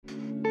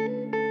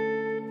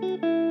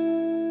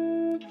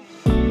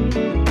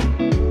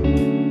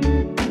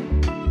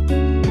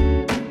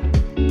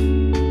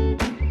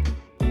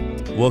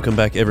Welcome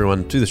back,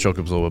 everyone, to the Shock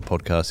Absorber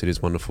podcast. It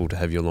is wonderful to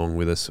have you along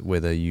with us,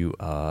 whether you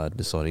are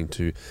deciding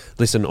to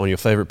listen on your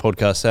favourite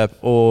podcast app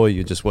or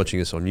you're just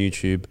watching us on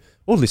YouTube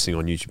or listening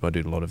on YouTube. I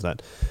do a lot of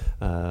that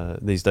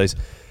these days.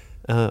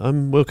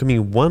 I'm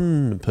welcoming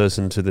one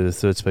person to the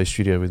Third Space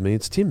studio with me.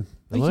 It's Tim.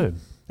 Hello.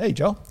 Hey,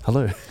 Joel.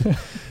 Hello.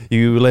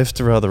 You left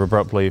rather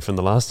abruptly from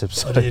the last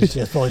episode. I did,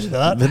 yes, apologies for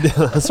that.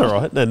 But that's all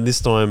right. And this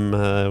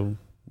time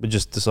we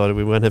just decided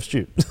we won't have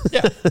Stu.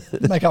 Yeah,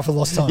 make up for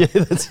lost time. Yeah,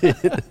 that's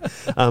it.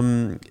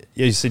 Yeah,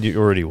 you said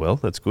you're already well.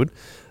 That's good.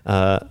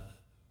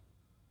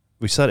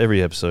 We start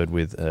every episode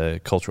with a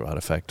cultural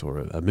artifact or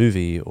a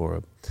movie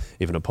or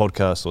even a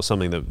podcast or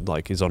something that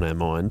like is on our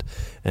mind.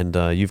 And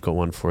you've got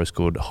one for us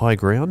called High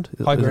Ground.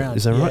 High Ground.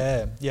 Is that right?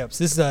 Yeah, yeah.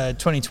 So this is a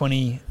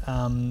 2020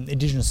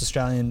 Indigenous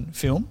Australian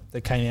film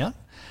that came out.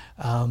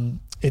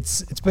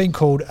 It's been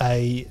called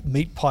a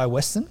meat pie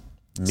western.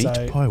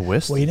 Pie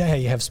western? Well, you know how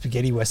you have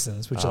spaghetti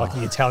westerns, which are like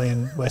the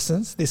Italian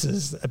westerns? This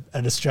is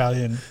an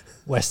Australian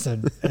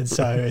western. And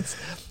so it's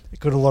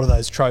got a lot of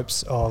those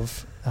tropes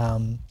of,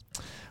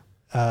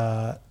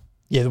 the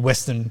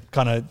western,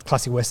 kind of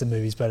classic western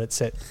movies, but it's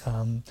set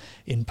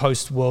in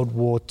post-World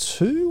War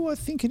II, I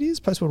think it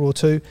is, post-World War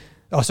II.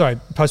 Oh, sorry,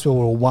 post-World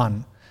War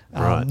One.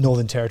 Right.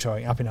 Northern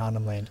Territory, up in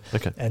Arnhem Land.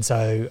 Okay. And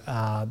so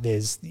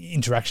there's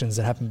interactions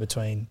that happen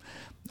between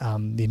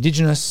the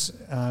Indigenous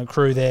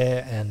crew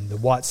there and the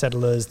white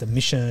settlers, the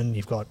mission.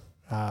 You've got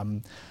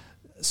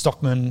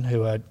stockmen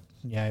who are,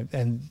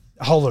 and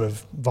a whole lot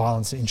of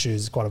violence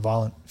ensues. Quite a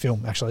violent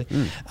film, actually.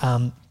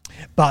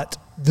 But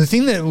the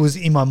thing that was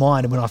in my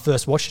mind when I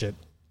first watched it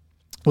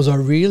was I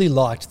really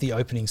liked the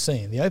opening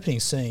scene. The opening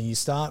scene, you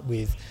start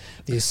with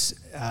this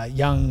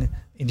young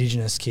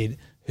Indigenous kid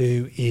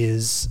who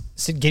is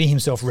getting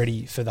himself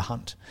ready for the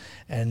hunt.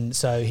 And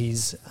so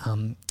he's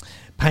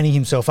painting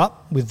himself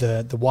up with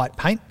the white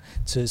paint,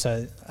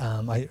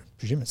 I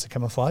presume it's a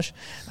camouflage.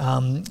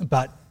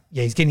 But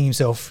yeah, he's getting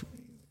himself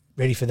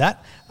ready for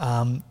that,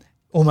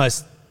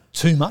 almost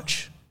too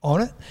much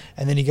on it.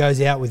 And then he goes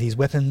out with his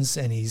weapons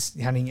and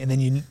he's hunting, and then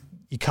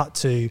you cut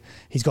to,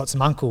 he's got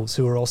some uncles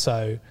who are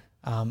also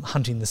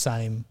hunting the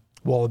same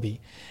wallaby.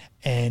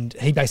 And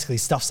he basically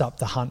stuffs up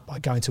the hunt by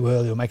going too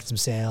early or making some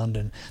sound,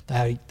 and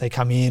they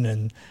come in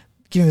and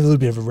give him a little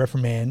bit of a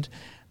reprimand,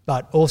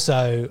 but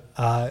also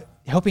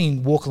helping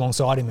him walk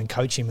alongside him and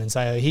coach him and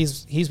say, oh,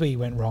 here's where you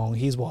went wrong,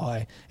 here's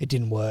why it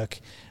didn't work,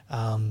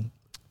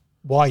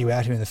 why are you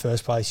out here in the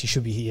first place, you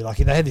should be here. Like,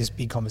 they had this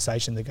big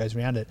conversation that goes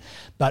around it.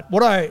 But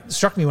what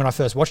struck me when I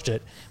first watched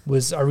it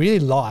was I really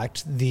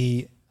liked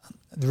the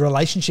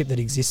relationship that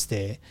exists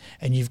there,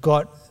 and you've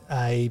got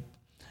a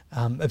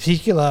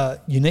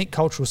particular unique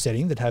cultural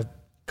setting that have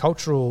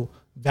cultural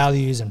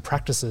values and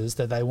practices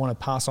that they want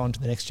to pass on to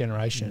the next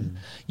generation.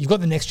 You've got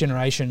the next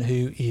generation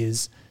who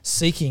is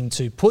seeking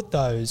to put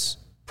those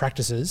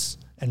practices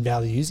and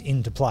values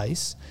into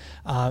place,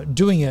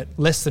 doing it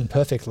less than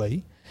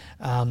perfectly.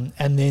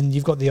 And then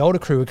you've got the older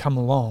crew who come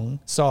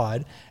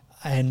alongside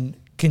and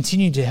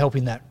continue to help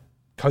in that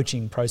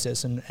coaching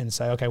process and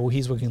say, okay, well,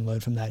 here's what we can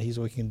learn from that, here's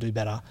what we can do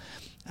better.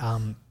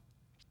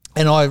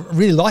 And I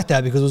really liked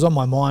that because it was on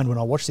my mind when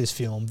I watched this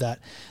film that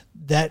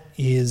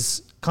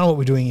is kind of what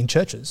we're doing in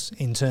churches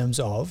in terms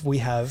of we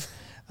have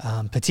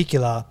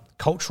particular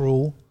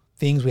cultural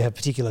things, we have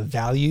particular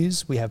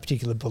values, we have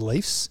particular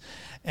beliefs.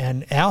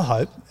 And our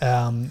hope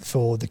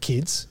for the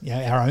kids,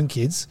 our own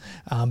kids,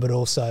 but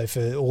also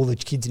for all the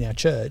kids in our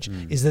church,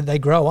 is that they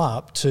grow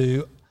up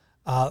to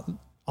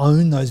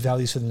own those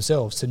values for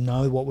themselves, to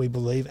know what we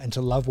believe and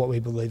to love what we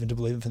believe and to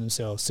believe it for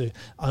themselves, to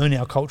own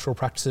our cultural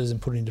practices and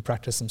put it into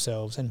practice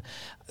themselves. And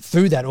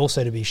through that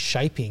also to be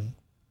shaping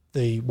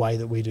the way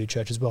that we do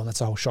church as well. And that's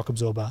the whole Shock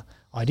Absorber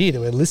idea, that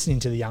we're listening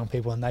to the young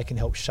people and they can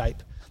help shape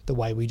the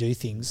way we do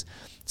things.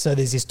 So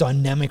there's this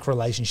dynamic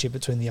relationship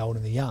between the old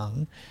and the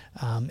young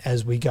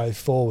as we go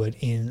forward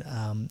in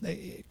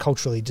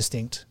culturally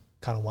distinct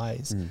kind of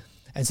ways.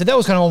 And so that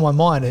was kind of on my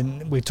mind,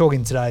 and we're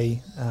talking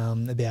today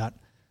about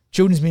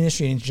children's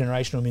ministry and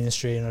intergenerational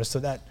ministry, and I just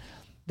thought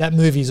that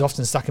movie is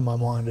often stuck in my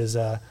mind as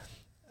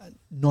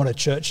not a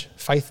church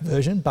faith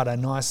version, but a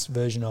nice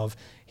version of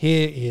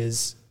here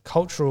is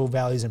cultural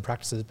values and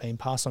practices being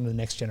passed on to the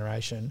next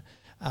generation,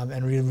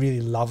 and really, really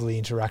lovely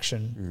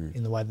interaction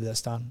in the way that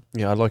that's done.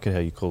 Yeah, I like it how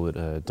you call it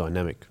a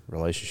dynamic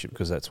relationship,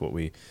 because that's what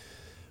we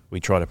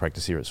try to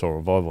practice here at Soul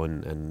Revival,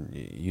 and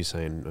you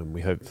saying, and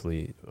we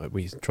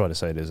try to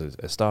say it as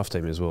a staff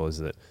team as well, is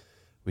that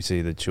we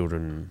see the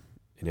children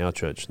in our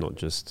church, not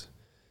just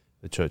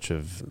the church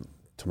of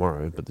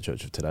tomorrow, but the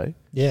church of today.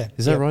 Yeah.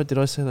 Is that right? Did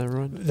I say that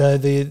right?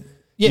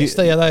 Yes,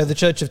 they are the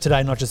church of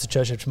today, not just the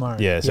church of tomorrow.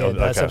 Yeah, so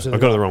that's okay. absolutely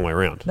I got right. it the wrong way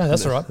around. No,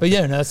 that's all right. But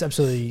yeah, no, that's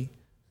absolutely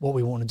what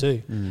we want to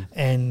do.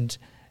 And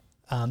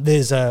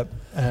there's a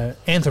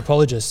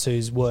anthropologist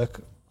whose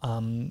work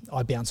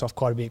I bounce off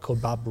quite a bit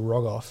called Barbara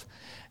Rogoff,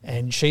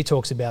 and she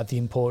talks about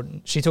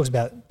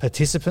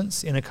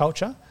participants in a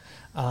culture.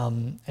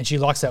 And she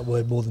likes that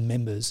word more than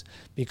members,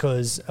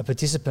 because a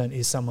participant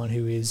is someone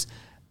who is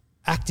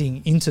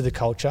acting into the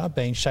culture,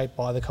 being shaped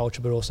by the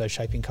culture, but also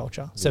shaping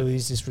culture. So it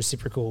is this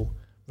reciprocal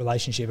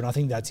relationship. And I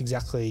think that's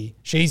exactly,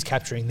 she's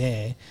capturing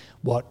there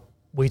what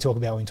we talk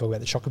about when we talk about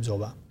the shock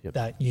absorber,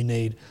 that you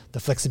need the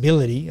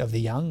flexibility of the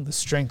young, the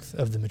strength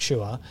of the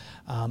mature,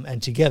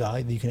 and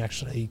together you can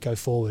actually go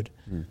forward.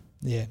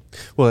 Yeah.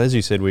 Well, as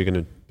you said, we're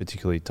going to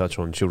particularly touch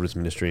on children's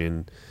ministry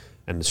and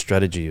the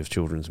strategy of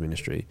children's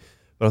ministry.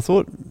 But I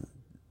thought,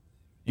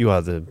 you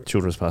are the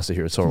children's pastor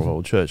here at Sorrel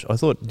Old Church. I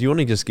thought, do you want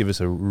to just give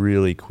us a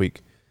really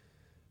quick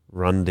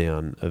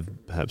rundown of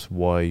perhaps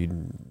why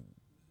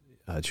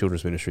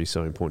children's ministry is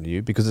so important to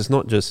you? Because it's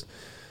not just,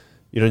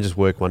 you don't just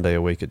work one day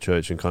a week at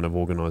church and kind of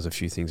organise a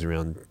few things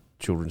around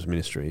children's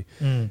ministry.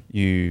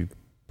 You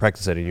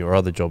practice that in your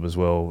other job as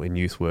well, in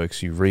Youth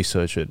Works. You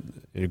research it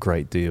a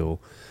great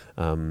deal.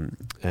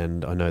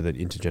 And I know that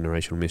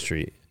intergenerational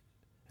ministry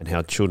and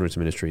how children's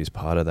ministry is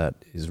part of that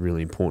is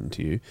really important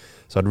to you.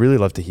 So I'd really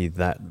love to hear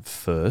that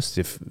first.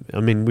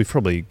 We've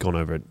probably gone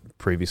over it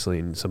previously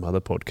in some other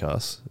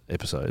podcast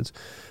episodes,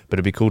 but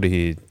it'd be cool to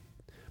hear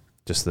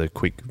just the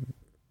quick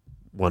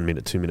 1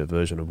 minute, 2 minute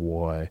version of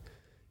why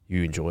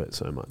you enjoy it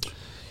so much.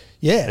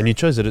 Yeah. And you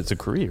chose it as a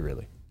career,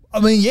 really. I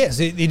mean, yes,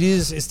 it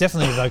is. It's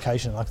definitely a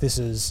vocation. Like this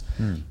is,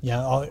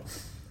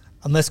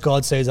 unless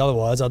God says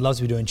otherwise, I'd love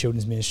to be doing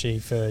children's ministry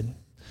for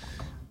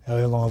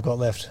however long I've got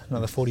left,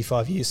 another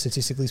 45 years,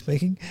 statistically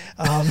speaking.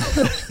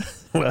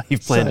 Well,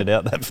 you've planned it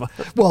out that far.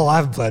 Well, I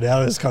haven't planned it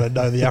out. I just kind of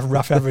know the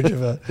rough average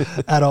of an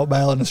adult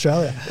male in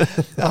Australia.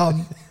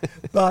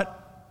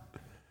 But,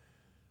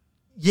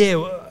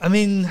 yeah, I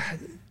mean,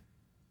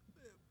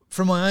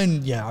 from my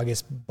own, I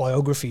guess,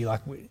 biography,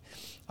 like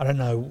I don't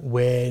know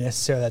where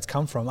necessarily that's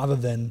come from, other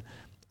than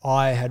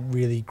I had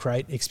really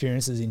great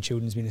experiences in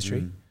children's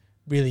ministry,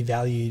 really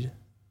valued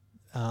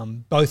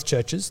both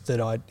churches that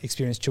I'd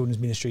experienced children's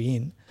ministry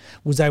in,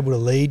 was able to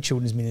lead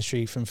children's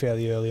ministry from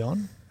fairly early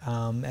on,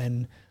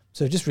 and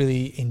so just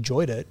really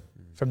enjoyed it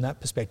from that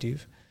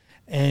perspective.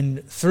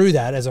 And through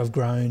that, as I've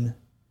grown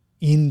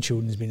in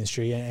children's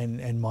ministry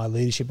and my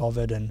leadership of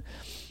it, and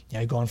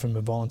gone from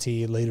a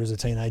volunteer leader as a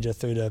teenager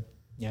through to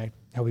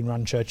helping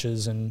run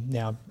churches and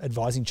now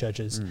advising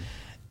churches,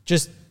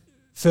 just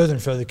further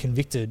and further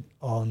convicted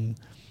on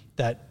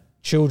that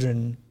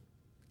children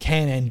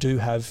can and do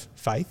have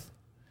faith.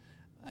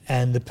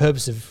 And the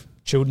purpose of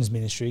children's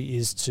ministry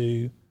is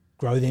to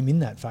grow them in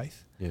that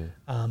faith. Yeah.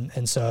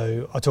 And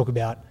so I talk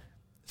about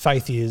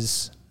faith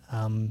is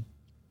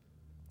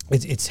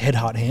it's head,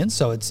 heart, hands.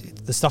 So it's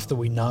the stuff that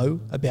we know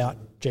about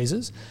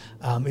Jesus.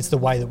 It's the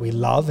way that we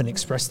love and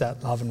express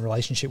that love and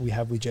relationship we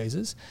have with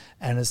Jesus,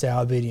 and it's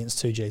our obedience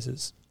to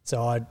Jesus.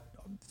 So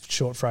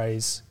short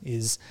phrase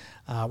is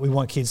we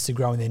want kids to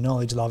grow in their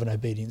knowledge, love and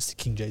obedience to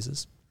King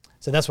Jesus.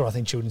 So that's what I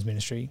think children's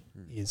ministry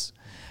is.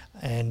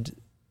 And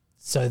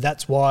so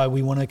that's why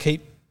we want to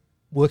keep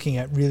working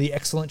at really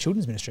excellent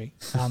children's ministry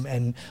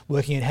and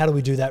working at how do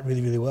we do that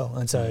really, really well.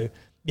 And so,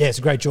 it's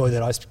a great joy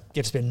that I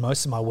get to spend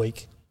most of my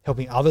week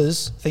helping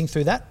others think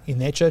through that in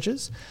their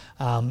churches,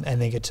 and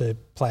then get to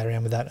play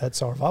around with that at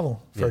Soul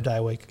Revival for a day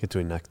a week. Get to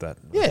enact that.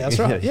 Yeah, that's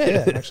right.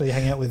 Yeah. Actually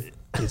hang out with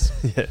kids.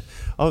 Yeah.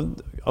 I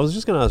was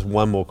just going to ask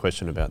one more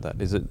question about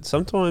that. Is it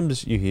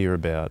sometimes you hear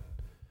about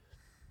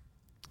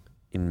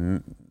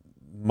in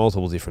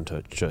multiple different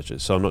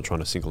churches, so I'm not trying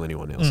to single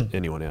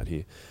anyone out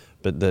here,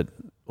 but that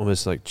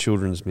almost like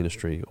children's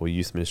ministry or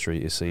youth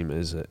ministry is seen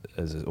as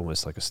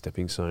almost like a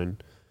stepping stone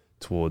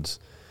towards,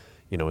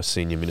 a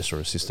senior minister or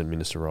assistant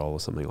minister role or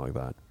something like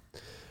that.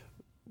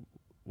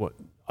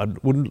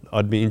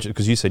 I'd be interested,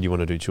 because you said you want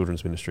to do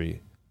children's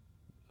ministry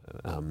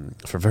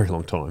for a very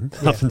long time,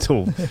 up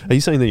until. Are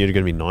you saying that you're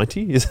going to be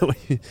 90? Is that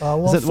what you?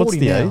 What's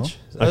the now. age?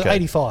 Okay.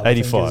 85.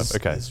 85.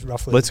 Okay. Is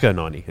roughly. Let's go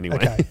 90 anyway.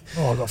 Okay.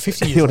 Oh, I've got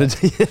 50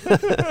 years. You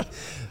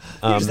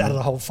just added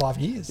a whole 5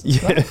 years.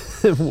 Yeah.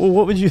 Right? Well,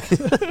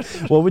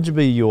 what would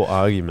be your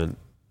argument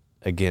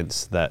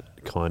against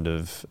that kind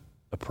of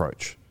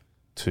approach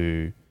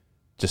to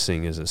just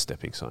seeing as a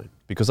stepping stone?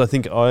 Because I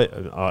think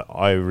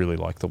I really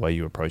like the way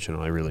you approach it,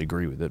 and I really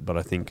agree with it. But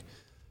I think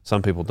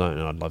some people don't,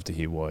 and I'd love to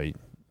hear why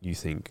you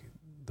think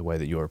the way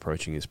that you're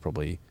approaching is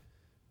probably,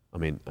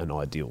 an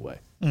ideal way.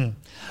 I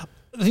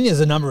think there's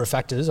a number of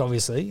factors,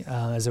 obviously,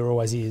 as there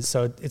always is.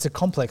 So it's a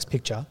complex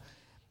picture.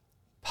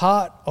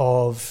 Part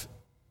of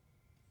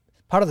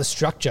the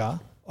structure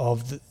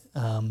of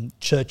the,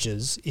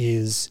 churches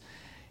is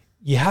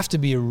you have to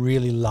be a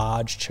really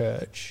large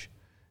church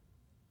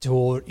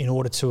in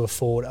order to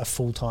afford a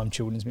full-time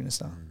children's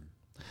minister.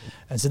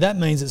 And so that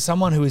means that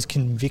someone who is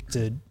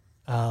convicted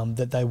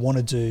that they want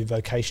to do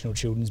vocational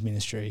children's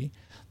ministry,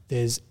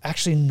 there's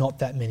actually not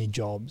that many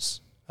jobs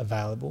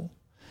available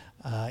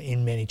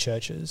in many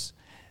churches.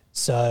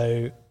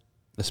 So,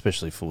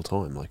 especially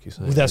full-time, like you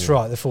say. Well, that's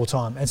right, the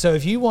full-time. And so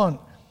if you want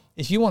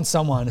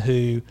someone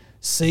who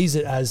sees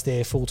it as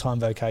their full-time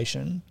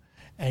vocation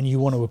and you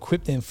want to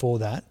equip them for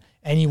that,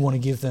 and you want to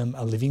give them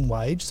a living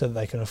wage so that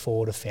they can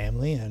afford a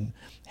family and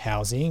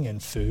housing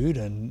and food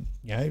and,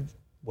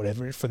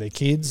 whatever for their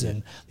kids,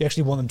 and you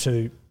actually want them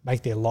to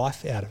make their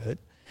life out of it,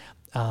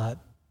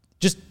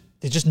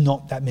 there's just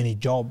not that many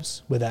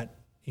jobs where that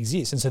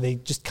exists. And so there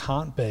just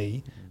can't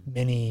be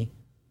many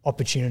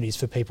opportunities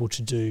for people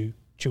to do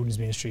children's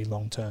ministry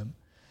long term.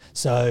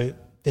 So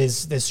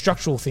there's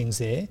structural things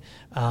there.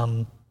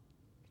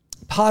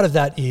 Part of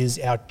that is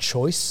our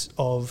choice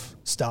of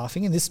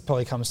staffing, and this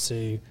probably comes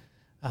to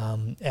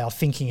our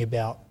thinking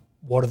about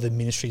what are the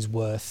ministries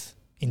worth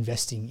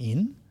investing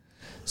in.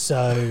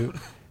 So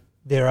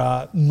there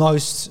are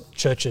most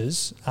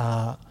churches,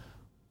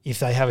 if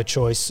they have a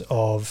choice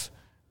of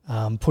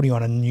putting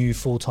on a new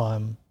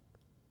full-time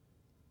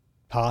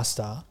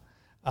pastor,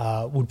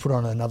 would put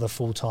on another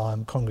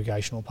full-time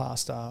congregational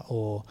pastor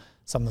or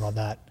something like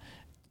that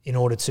in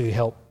order to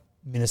help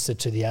minister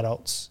to the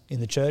adults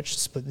in the church,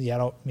 split the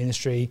adult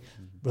ministry,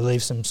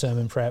 relieve some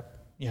sermon prep.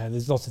 You know,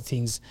 there's lots of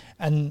things.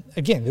 And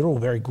again, they're all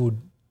very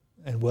good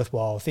and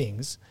worthwhile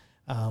things.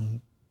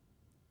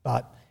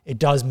 But it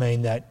does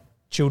mean that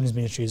children's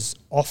ministry is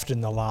often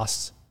the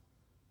last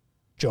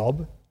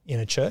job in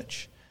a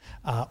church.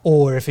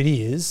 Or if it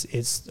is,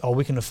 it's,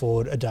 we can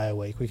afford a day a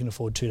week, we can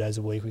afford 2 days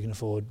a week, we can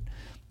afford,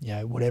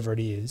 whatever it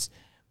is.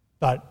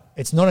 But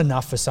it's not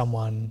enough for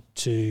someone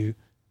to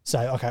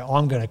say, okay,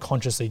 I'm going to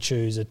consciously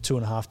choose a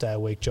 2.5 day a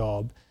week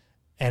job,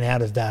 and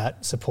out of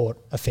that support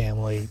a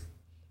family,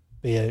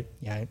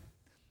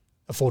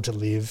 afford to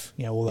live,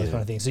 all those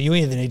kind of things. So you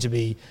either need to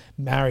be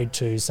married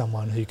to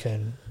someone who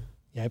can,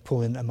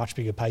 pull in a much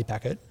bigger pay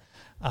packet,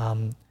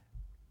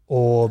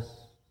 or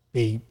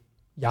be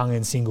young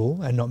and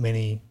single and not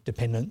many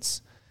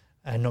dependents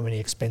and not many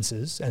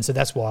expenses. And so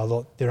that's why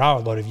there are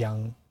a lot of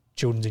young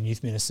children's and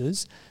youth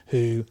ministers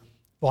who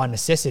by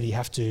necessity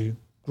have to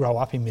grow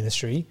up in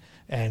ministry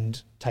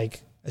and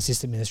take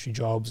assistant ministry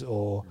jobs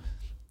or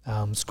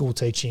school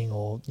teaching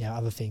or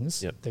other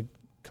things that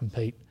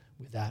compete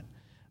with that.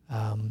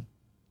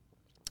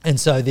 And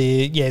so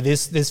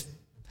there's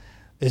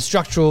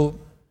structural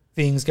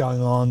things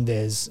going on.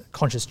 There's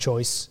conscious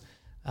choice.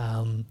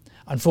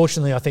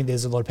 Unfortunately, I think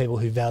there's a lot of people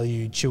who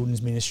value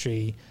children's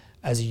ministry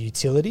as a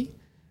utility,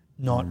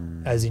 not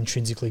as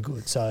intrinsically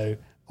good. So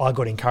I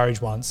got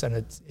encouraged once, and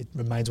it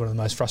remains one of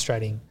the most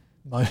frustrating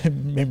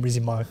memories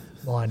in my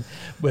mind.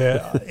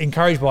 We're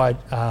encouraged by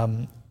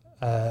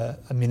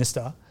a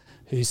minister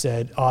who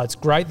said, it's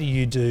great that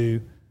you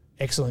do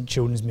excellent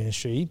children's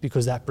ministry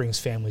because that brings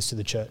families to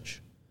the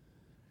church.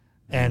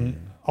 And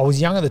I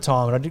was young at the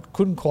time and I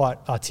couldn't quite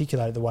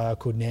articulate it the way I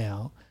could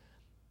now.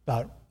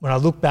 But when I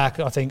look back,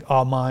 I think,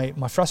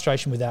 my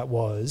frustration with that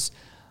was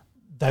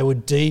they were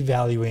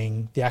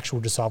devaluing the actual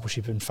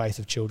discipleship and faith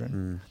of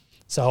children.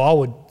 So I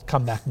would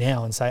come back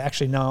now and say,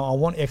 actually, no, I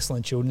want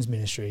excellent children's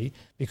ministry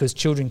because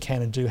children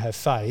can and do have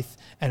faith,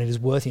 and it is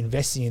worth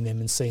investing in them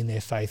and seeing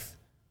their faith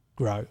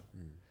grow.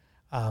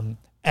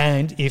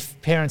 And if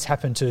parents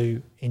happen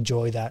to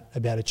enjoy that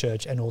about a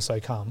church and also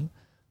come,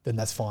 then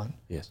that's fine.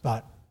 Yes.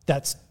 But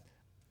that's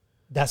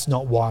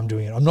not why I'm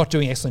doing it. I'm not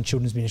doing excellent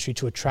children's ministry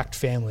to attract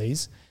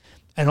families.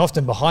 And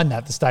often behind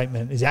that, the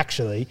statement is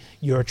actually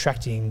you're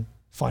attracting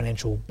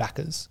financial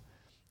backers.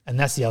 And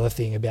that's the other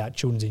thing about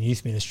children's and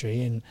youth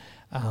ministry. And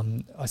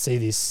I see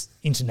this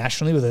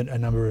internationally with a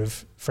number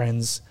of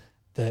friends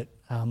that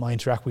I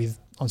interact with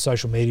on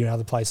social media and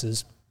other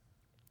places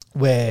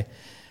where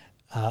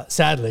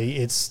sadly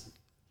it's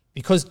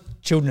because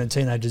children and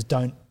teenagers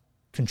don't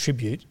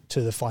contribute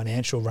to the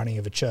financial running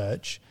of a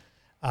church,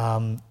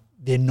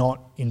 they're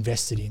not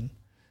invested in.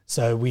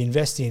 So we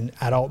invest in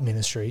adult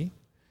ministry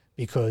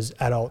because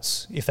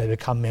adults, if they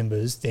become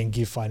members, then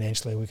give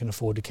financially, we can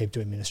afford to keep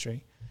doing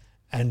ministry.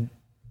 And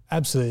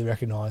absolutely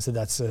recognise that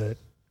that's a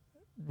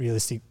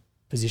realistic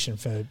position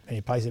for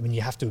any place. I mean,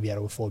 you have to be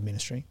able to afford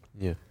ministry.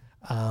 Yeah.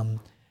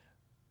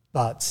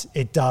 But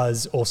it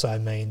does also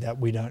mean that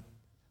we don't,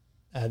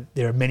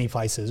 there are many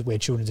places where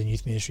children's and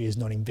youth ministry is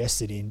not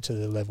invested in to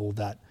the level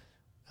that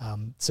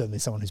certainly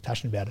someone who's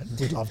passionate about it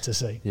would love to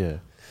see. Yeah.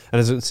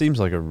 And it seems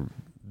like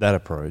that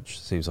approach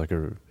seems like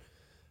a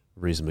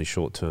reasonably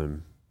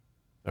short-term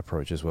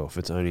approach as well. If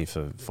it's only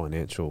for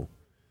financial,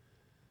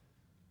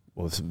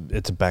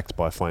 it's backed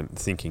by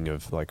thinking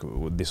of like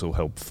this will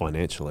help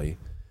financially.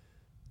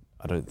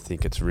 I don't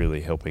think it's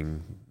really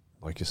helping,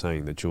 like you're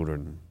saying, the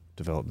children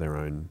develop their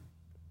own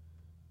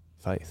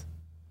faith.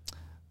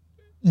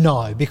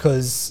 No,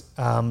 because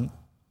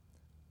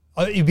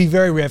it'd be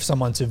very rare for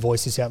someone to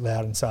voice this out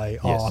loud and say,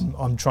 Yes.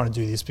 I'm trying to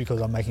do this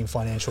because I'm making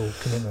financial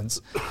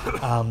commitments.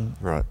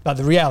 Right. But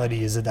the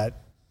reality is that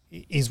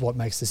is what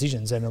makes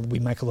decisions, and we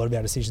make a lot of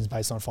our decisions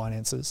based on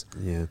finances.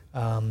 Yeah.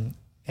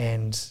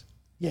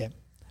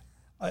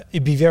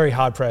 It'd be very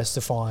hard pressed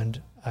to find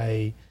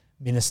a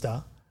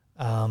minister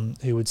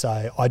who would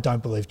say, I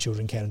don't believe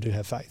children can and do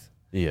have faith.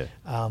 Yeah.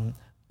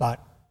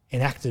 But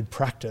enacted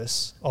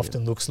practice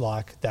often looks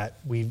like that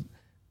we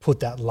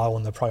put that low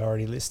on the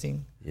priority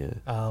listing. Yeah.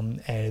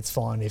 And it's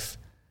fine if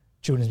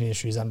children's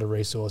ministry is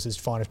under-resourced. It's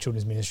fine if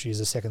children's ministry is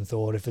a second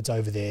thought. If it's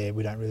over there,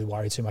 we don't really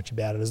worry too much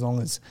about it. As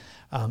long as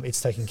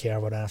it's taken care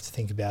of, I don't have to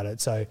think about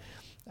it. So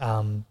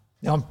now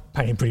I'm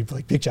painting a pretty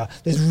bleak picture.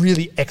 There's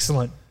really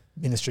excellent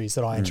ministries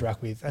that I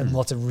interact with, and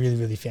lots of really,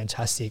 really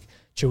fantastic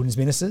children's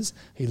ministers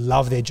who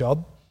love their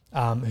job,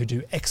 who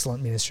do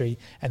excellent ministry,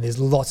 and there's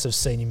lots of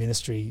senior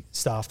ministry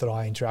staff that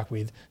I interact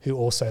with who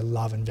also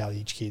love and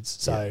value kids.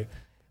 So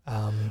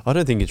I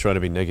don't think you're trying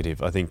to be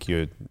negative. I think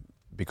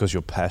because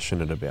you're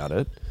passionate about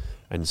it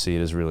and see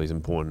it as really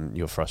important,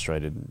 you're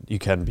frustrated. You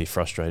can be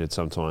frustrated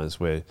sometimes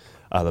where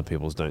other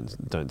people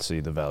don't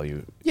see the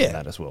value in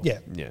that as well. Yeah.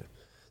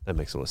 That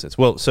makes a lot of sense.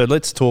 Well, so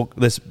let's talk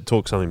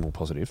something more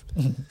positive.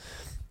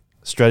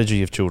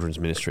 Strategy of children's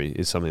ministry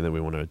is something that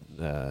we want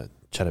to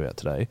chat about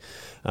today.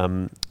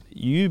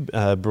 You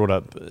brought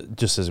up,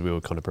 just as we were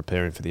kind of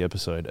preparing for the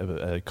episode,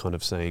 a kind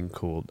of saying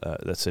called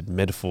that said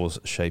metaphors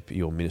shape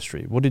your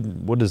ministry.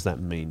 What does that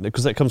mean?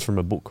 Because that comes from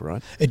a book,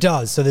 right? It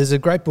does. So there's a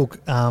great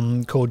book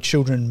called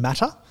Children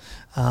Matter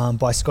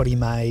by Scotty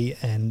May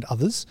and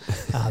others.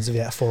 There's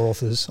about 4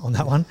 authors on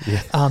that one.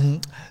 Yeah.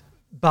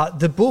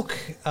 But the book,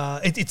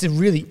 it's a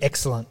really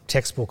excellent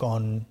textbook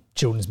on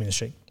children's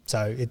ministry.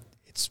 So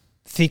it's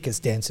thick,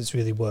 it's dense, it's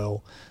really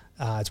well.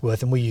 It's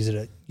worth, and we use it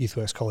at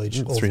YouthWorks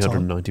College all the time.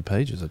 390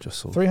 pages, I just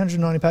saw.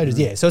 390 pages,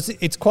 yeah. So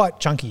it's quite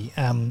chunky,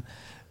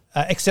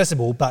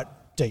 accessible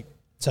but deep.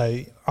 So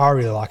I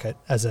really like it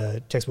as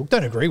a textbook.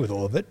 Don't agree with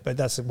all of it, but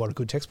that's what a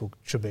good textbook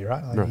should be,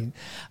 right?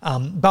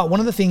 But one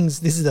of the things,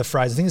 this is a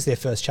phrase, I think it's their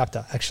first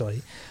chapter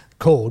actually,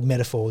 called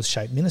Metaphors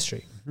Shape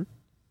Ministry. Mm-hmm.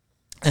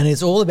 And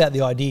it's all about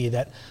the idea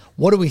that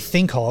what do we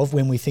think of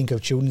when we think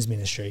of children's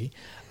ministry,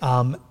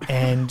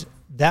 and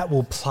that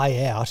will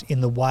play out in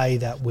the way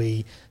that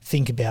we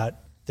think about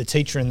the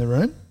teacher in the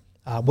room,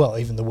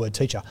 even the word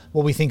teacher,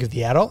 what we think of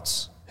the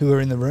adults who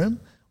are in the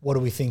room, what do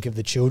we think of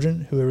the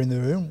children who are in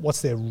the room,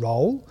 what's their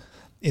role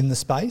in the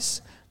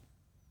space,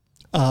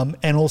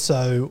 and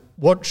also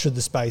what should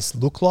the space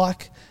look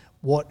like,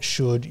 what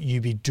should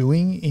you be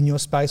doing in your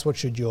space, what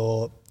should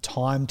your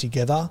time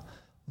together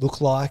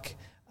look like,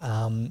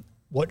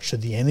 what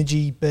should the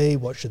energy be?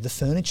 What should the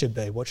furniture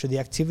be? What should the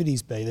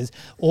activities be? There's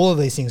all of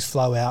these things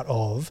flow out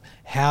of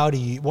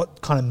what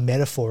kind of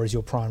metaphor is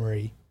your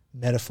primary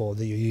metaphor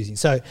that you're using.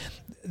 So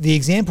the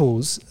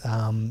examples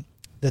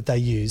that they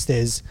use,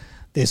 there's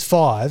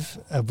 5,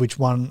 of which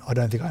one I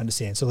don't think I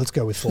understand. So let's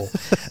go with 4.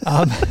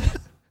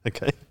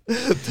 Okay.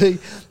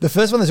 The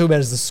first one they talk about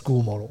is the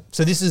school model.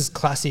 So this is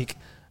classic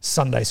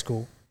Sunday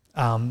school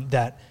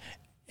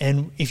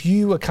and if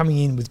you are coming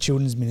in with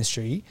children's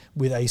ministry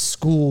with a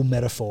school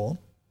metaphor,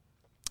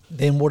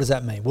 then what does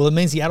that mean? Well, it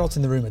means the adults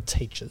in the room are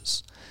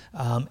teachers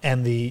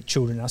and the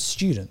children are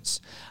students.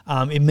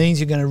 It means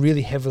you're going to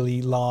really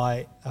heavily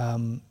go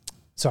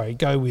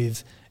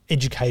with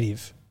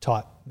educative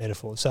type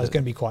metaphors. So it's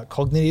going to be quite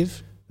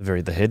cognitive.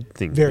 The head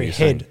thing.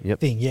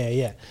 Thing,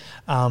 yeah.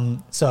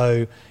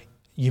 So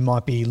you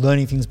might be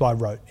learning things by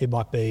rote. It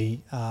might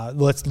be,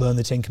 let's learn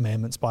the 10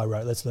 Commandments by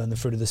rote. Let's learn the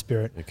fruit of the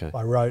Spirit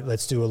by rote.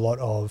 Let's do a lot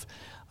of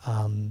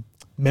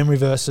memory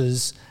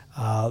verses.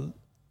 I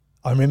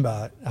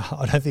remember,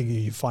 I don't think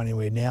you find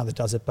anywhere now that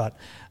does it, but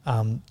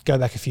go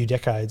back a few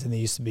decades and there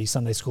used to be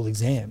Sunday school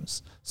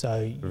exams.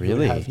 So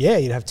really?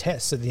 You'd have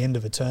tests at the end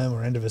of a term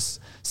or end of a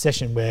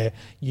session where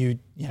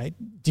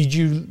did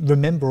you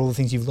remember all the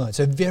things you've learned?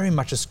 So very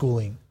much a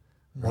schooling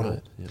model.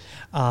 Right,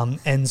 yeah.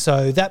 And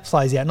so that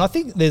plays out. And I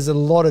think there's a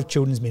lot of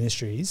children's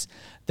ministries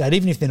that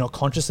even if they're not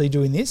consciously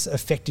doing this,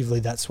 effectively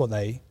that's what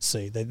they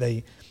see.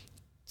 They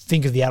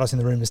think of the adults in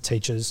the room as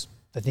teachers.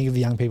 They think of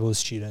the young people as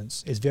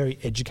students. It's very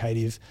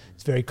educative.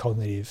 It's very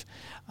cognitive.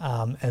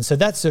 And so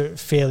that's a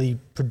fairly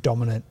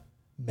predominant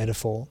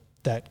metaphor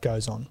that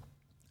goes on.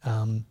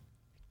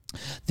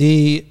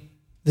 The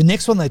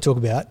next one they talk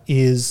about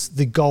is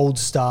the Gold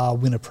Star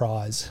Winner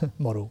Prize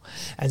model.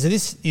 And so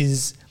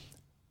this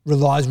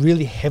relies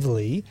really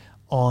heavily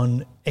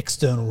on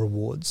external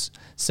rewards.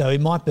 So it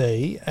might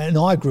be, and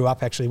I grew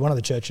up actually, one of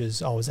the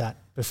churches I was at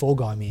before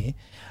Guy Mere,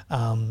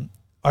 I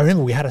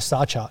remember we had a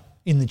star chart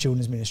in the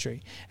children's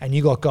ministry and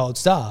you got gold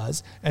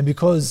stars, and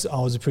because I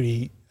was a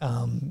pretty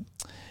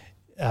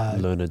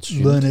learned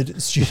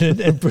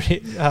student and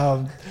pretty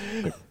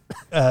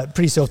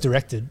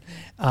self-directed,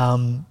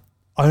 I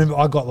remember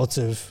I got lots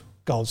of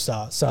gold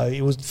stars. So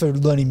it was for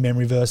learning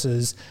memory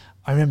verses.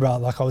 I remember I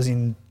was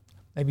in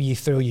maybe year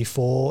 3 or year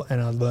 4 and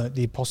I learnt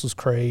the Apostles'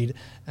 Creed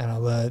and I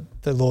learnt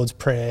the Lord's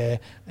Prayer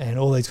and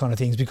all these kind of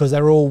things because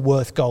they were all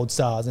worth gold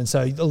stars. And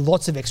so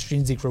lots of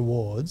extrinsic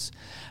rewards.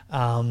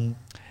 And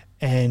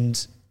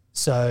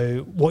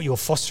so what you're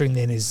fostering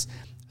then is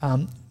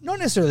not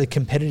necessarily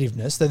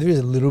competitiveness, though there is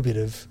a little bit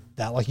of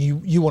that. Like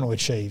you want to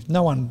achieve.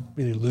 No one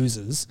really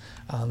loses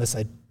unless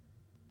they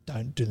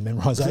don't do the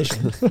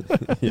memorisation.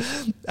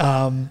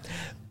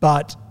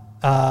 But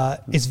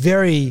it's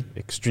very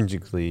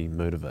extrinsically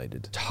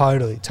motivated.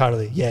 Totally.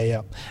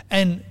 Yeah.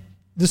 And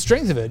the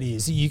strength of it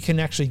is you can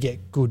actually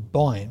get good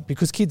buy-in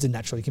because kids are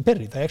naturally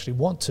competitive. They actually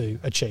want to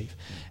achieve.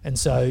 And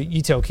so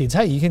you tell kids,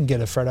 hey, you can get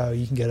a Freddo,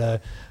 you can get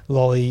a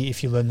lolly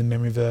if you learn the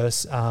memory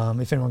verse.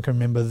 If anyone can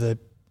remember the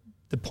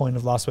point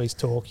of last week's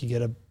talk, you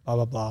get a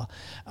blah, blah,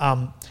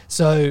 blah.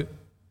 So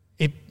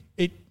it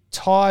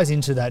ties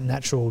into that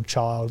natural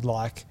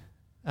childlike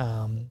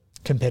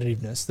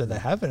competitiveness that they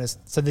have. And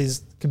so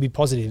there's can be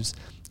positives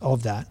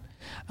of that.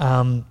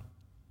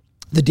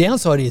 The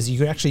downside is you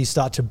can actually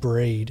start to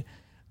breed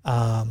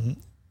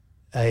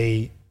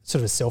a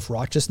sort of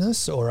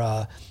self-righteousness, or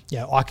I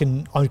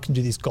can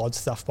do this God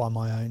stuff by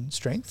my own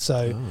strength.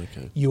 So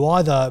you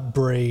either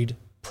breed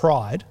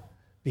pride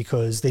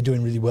because they're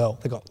doing really well,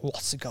 they've got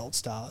lots of gold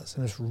stars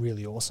and it's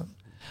really awesome,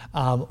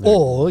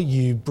 or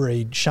you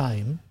breed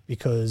shame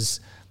because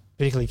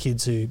particularly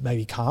kids who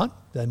maybe can't,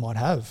 they might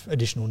have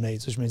additional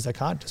needs, which means they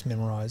can't just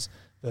memorize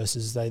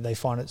versus they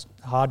find it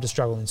hard to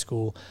struggle in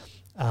school,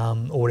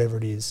 or whatever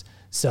it is.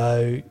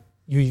 So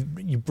you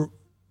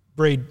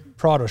breed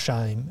pride or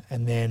shame,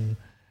 and then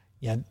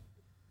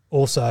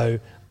also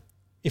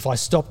if I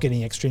stop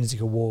getting extrinsic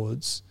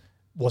awards,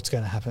 what's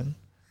going to happen?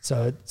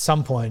 So at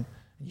some point,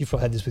 you've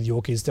probably had this with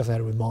your kids, definitely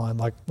had it with mine,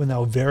 like when they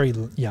were very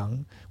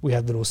young, we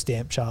had little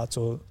stamp charts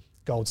or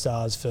gold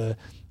stars for,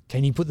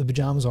 can you put the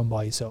pajamas on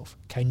by yourself?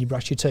 Can you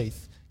brush your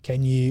teeth?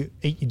 Can you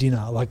eat your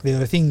dinner? Like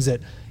there are things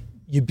that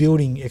you're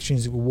building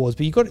extrinsic awards,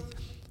 but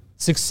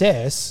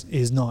success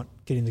is not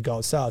getting the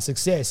gold star.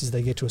 Success is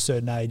they get to a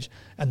certain age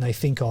and they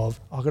think of,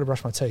 I've got to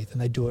brush my teeth,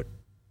 and they do it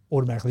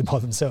automatically by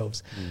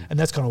themselves. And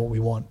that's kind of what we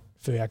want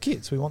for our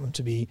kids. We want them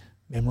to be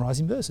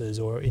memorising verses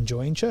or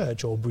enjoying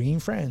church or bringing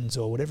friends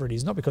or whatever it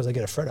is, not because they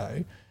get a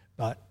Freddo,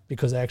 but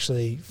because they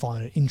actually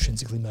find it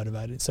intrinsically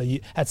motivated. So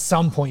at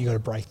some point, you've got to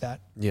break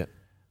that. Yeah.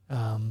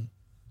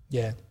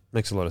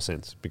 Makes a lot of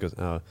sense because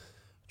I'm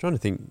trying to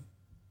think,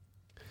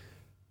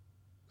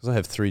 because I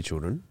have 3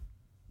 children,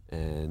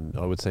 and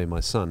I would say my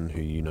son,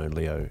 who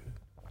Leo,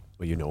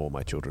 well, you know all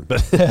my children,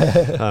 but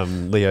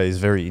Leo is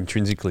very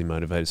intrinsically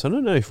motivated. So I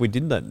don't know if we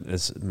did that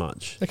as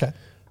much. Okay.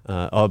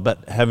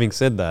 But having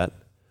said that,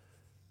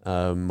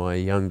 my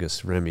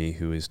youngest, Remy,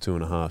 who is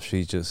 2.5,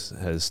 she just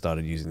has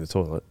started using the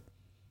toilet,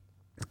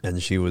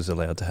 and she was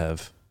allowed to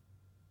have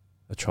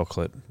a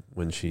chocolate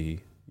when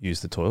she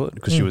used the toilet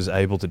because she was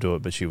able to do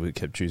it, but she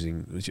kept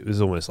choosing. It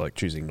was almost like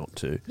choosing not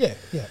to. Yeah.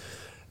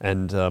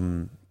 And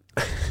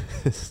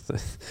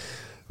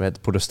we had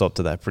to put a stop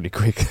to that pretty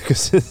quick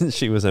because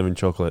she was having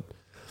chocolate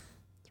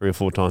 3 or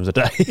 4 times a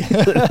day.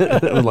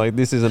 I was like,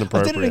 this isn't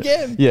appropriate. I did it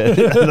again. Yeah,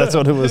 that's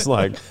what it was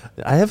like.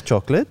 I have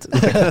chocolate.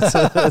 Like,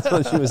 that's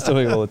what she was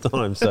doing all the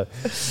time. So,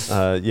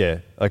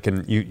 I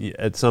can. You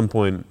at some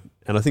point,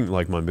 and I think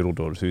like my middle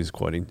daughter, who's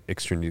quite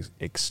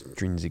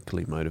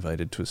extrinsically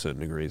motivated to a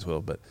certain degree as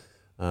well. But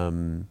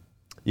it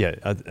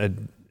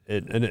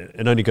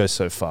only goes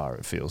so far.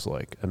 It feels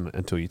like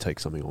until you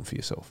take something on for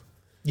yourself.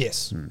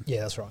 Yes.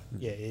 Yeah, that's right.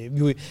 Yeah,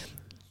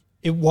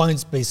 it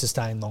won't be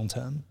sustained long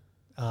term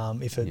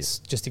if it's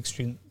just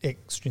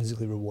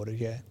extrinsically rewarded.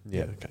 Yeah.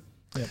 Okay.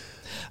 Yeah.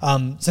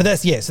 So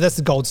that's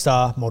the gold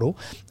star model.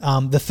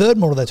 The third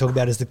model they talk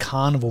about is the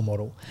carnival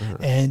model,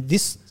 and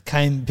this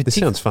came. This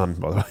sounds fun,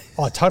 by the way.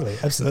 Oh, totally,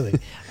 absolutely.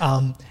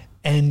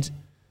 And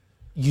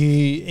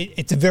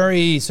it's a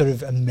very sort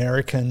of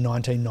American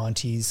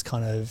 1990s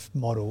kind of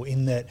model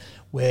in that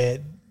where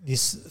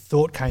this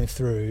thought came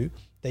through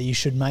that you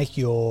should make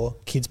your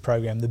kids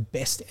program the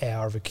best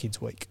hour of a kid's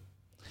week.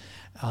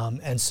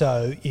 And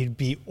so it'd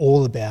be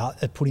all about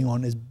putting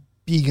on as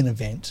big an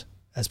event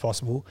as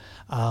possible,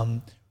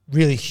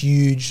 really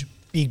huge,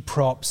 big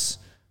props,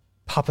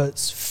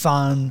 puppets,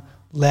 fun,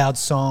 loud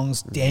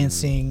songs,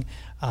 dancing.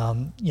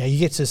 You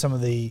get to some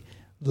of the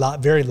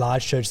very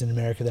large churches in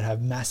America that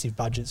have massive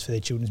budgets for their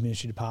children's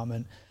ministry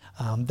department.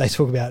 They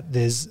talk about,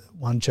 there's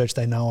one church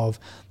they know of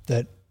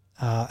that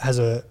has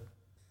a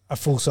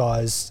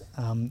full-size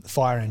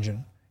fire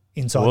engine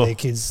inside their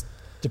kids'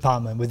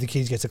 department, where the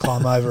kids get to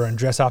climb over and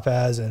dress up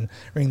as and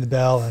ring the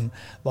bell and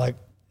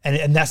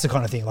and that's the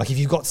kind of thing. Like if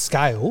you've got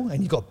scale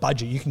and you've got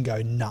budget, you can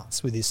go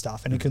nuts with this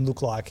stuff, and it can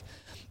look like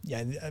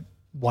a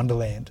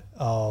wonderland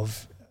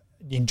of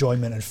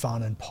enjoyment and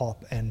fun and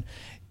pop. And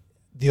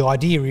the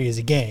idea is,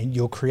 again,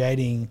 you're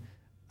creating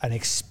an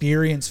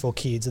experience for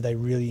kids that they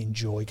really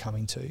enjoy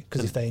coming to.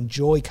 Because if they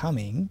enjoy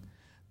coming,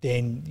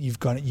 then you've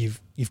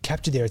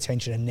captured their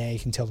attention, and now you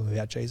can tell them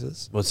about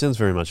Jesus. Well, it sounds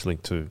very much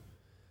linked to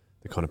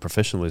the kind of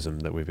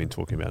professionalism that we've been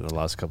talking about in the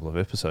last couple of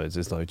episodes.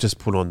 Is like, just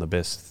put on the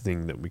best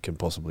thing that we can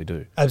possibly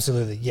do.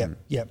 Absolutely, yeah.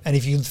 And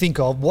if you think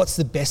of what's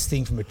the best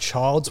thing from a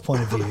child's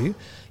point of view,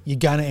 you're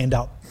going to end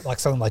up like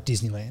something like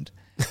Disneyland.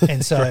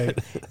 And so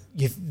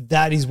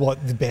that is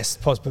what the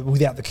best possible,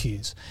 without the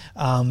cues.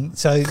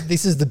 So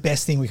this is the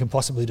best thing we can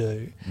possibly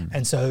do.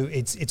 And so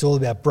it's all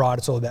about bright,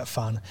 it's all about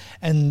fun.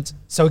 And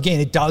so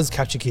again, it does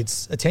capture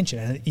kids' attention,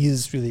 and it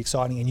is really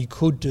exciting. And you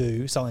could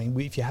do something,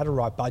 if you had a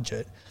right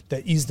budget,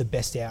 that is the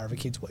best hour of a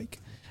kid's week,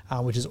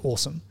 which is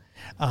awesome.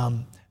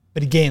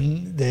 But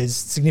again, there's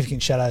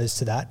significant shadows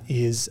to that.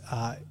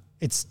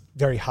 It's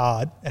very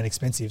hard and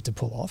expensive to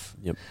pull off.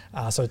 Yep.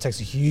 So it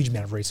takes a huge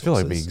amount of resources. I feel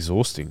like it'd be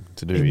exhausting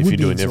to do if you're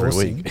doing it every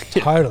week.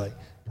 Totally.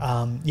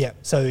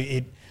 So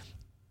it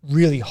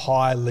really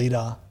high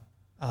leader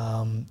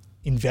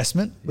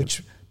investment,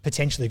 which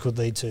potentially could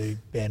lead to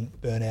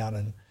burnout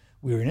and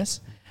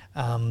weariness.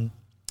 And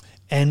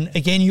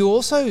again, you're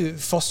also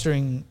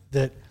fostering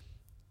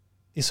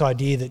this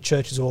idea that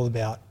church is all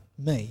about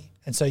me.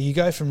 And so you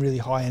go from really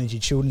high energy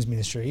children's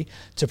ministry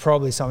to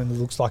probably something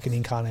that looks like an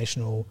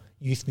incarnational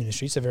youth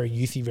ministry, so very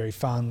youthy, very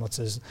fun, lots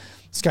of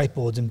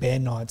skateboards and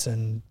band nights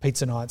and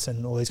pizza nights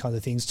and all these kinds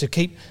of things to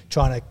keep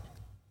trying to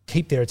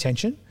keep their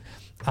attention.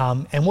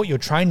 And what you're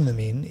training them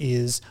in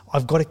is,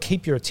 I've got to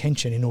keep your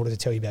attention in order to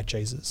tell you about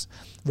Jesus,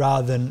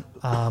 rather than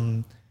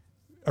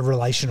a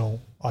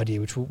relational idea,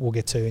 which we'll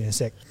get to in a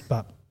sec.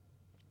 But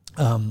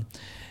so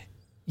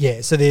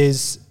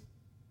there's,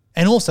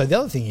 and also the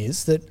other thing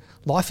is that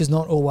life is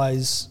not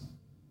always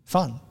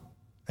fun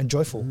and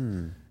joyful.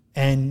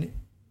 And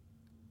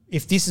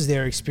if this is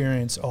their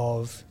experience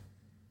of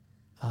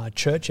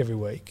church every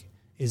week,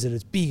 is that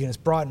it's big and it's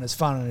bright and it's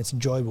fun and it's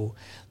enjoyable,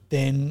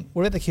 then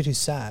what about the kid who's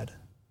sad?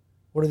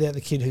 What about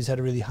the kid who's had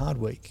a really hard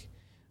week?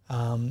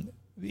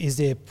 Is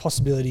there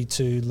possibility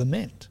to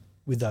lament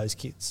with those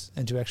kids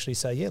and to actually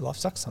say, yeah, life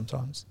sucks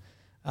sometimes?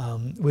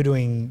 We're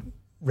doing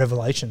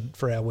Revelation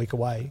for our week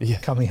away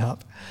coming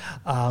up,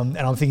 and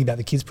I'm thinking about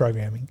the kids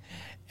programming.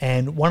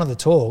 And one of the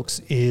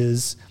talks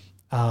is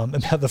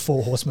about the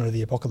 4 horsemen of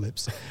the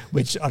apocalypse,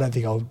 which I don't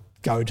think I'll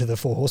go to the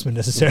 4 horsemen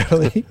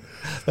necessarily,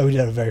 though we did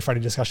have a very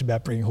funny discussion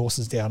about bringing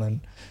horses down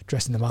and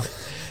dressing them up.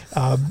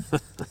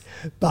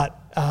 But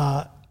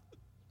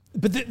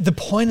the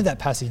point of that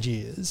passage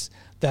is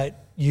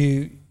that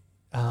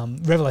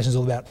Revelation is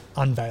all about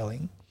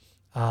unveiling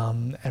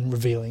and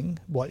revealing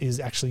what is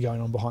actually going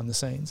on behind the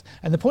scenes.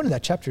 And the point of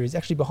that chapter is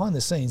actually behind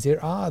the scenes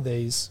there are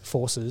these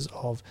forces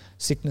of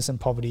sickness and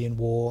poverty and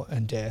war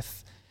and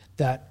death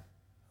that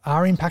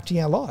are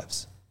impacting our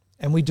lives.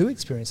 And we do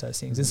experience those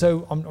things. And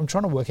so I'm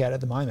trying to work out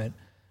at the moment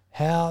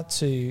how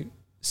to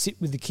sit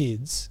with the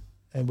kids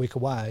and week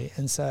away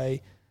and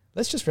say,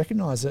 let's just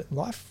recognise that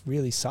life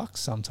really sucks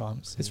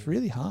sometimes. It's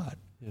really hard.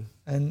 Yeah.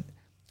 And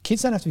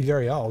kids don't have to be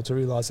very old to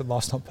realise that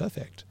life's not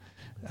perfect.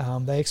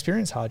 They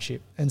experience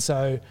hardship. And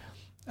so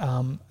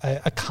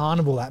a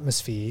carnival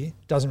atmosphere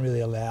doesn't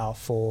really allow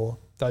for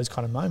those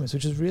kind of moments,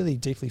 which is really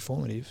deeply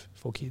formative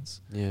for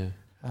kids. Yeah.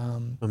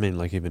 I mean,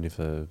 like even if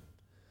a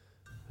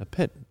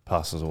pet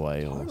passes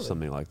away or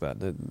something like that,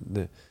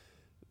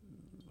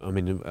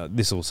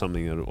 this is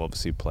something that will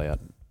obviously play out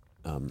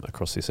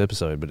across this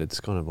episode, but it's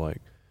kind of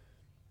like,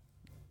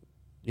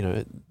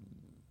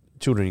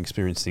 children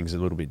experience things a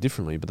little bit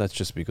differently, but that's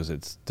just because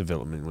it's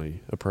developmentally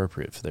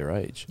appropriate for their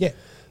age. Yeah.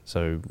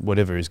 So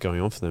whatever is going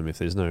on for them, if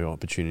there's no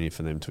opportunity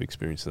for them to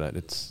experience that,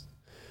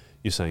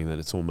 you're saying that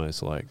it's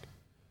almost like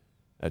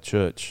at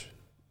church,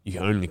 you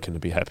only can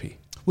be happy.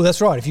 Well,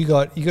 that's right. If you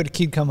got a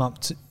kid turn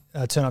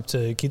up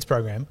to kids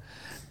program,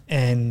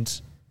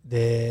 and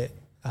their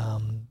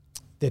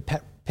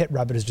pet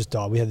rabbit has just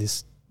died. We had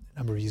this a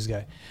number of years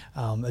ago.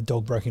 A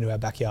dog broke into our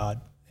backyard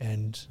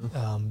and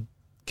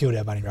killed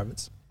our bunny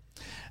rabbits.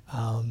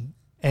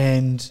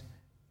 And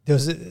there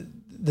was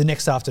the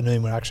next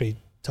afternoon when I actually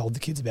told the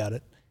kids about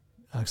it,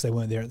 because they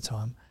weren't there at the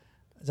time.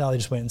 Zali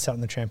just went and sat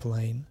on the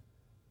trampoline,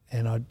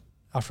 and I,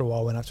 after a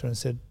while, went up to her and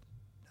said,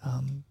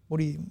 what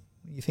do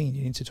you think? Do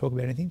you need to talk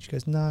about anything? She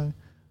goes, no,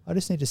 I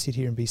just need to sit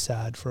here and be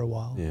sad for a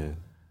while. Yeah. And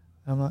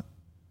I'm like,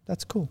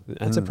 that's cool.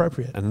 That's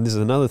appropriate. And there's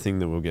another thing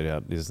that we'll get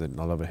out is that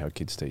I love how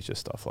kids teach us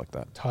stuff like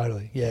that.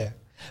 Totally, yeah.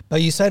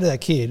 But you say to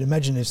that kid,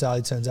 imagine if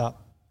Zali turns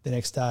up the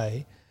next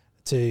day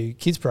to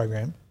kids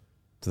program.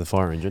 To the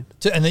fire engine.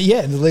 And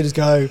the leaders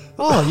go,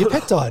 oh, your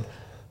pet died.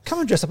 Come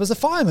and dress up as a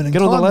fireman and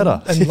get on the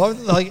ladder.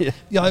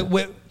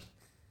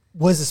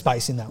 Where's the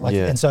space in that?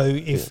 And so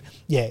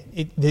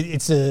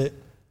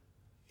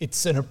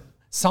it's a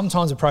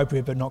sometimes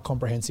appropriate but not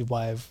comprehensive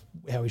way of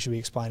how we should be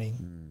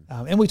explaining.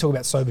 And we talk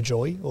about sober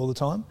joy all the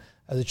time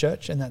as a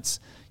church, and that's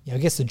it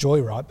gets the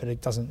joy right, but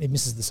it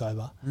misses the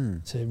sober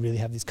to really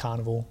have this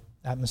carnival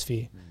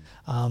atmosphere.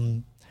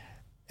 And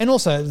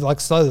also, like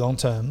slowly long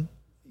term,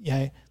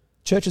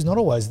 church is not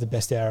always the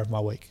best hour of my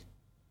week.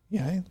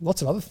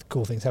 Lots of other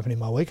cool things happen in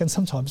my week, and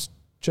sometimes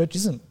church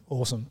isn't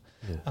awesome.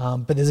 Yeah.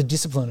 But there's a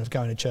discipline of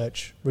going to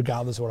church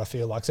regardless of what I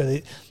feel like. So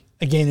they're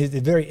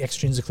very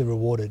extrinsically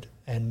rewarded,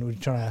 and we're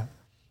trying to,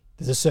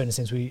 there's a certain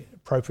sense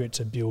appropriate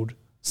to build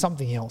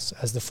something else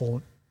as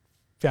the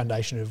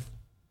foundation of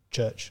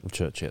church.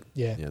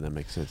 Yeah, that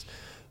makes sense.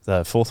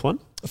 The fourth one?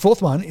 The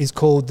fourth one is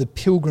called the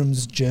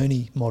Pilgrim's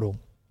Journey model.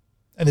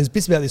 And there's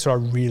bits about this that I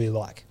really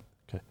like.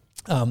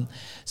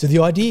 So the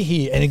idea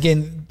here, and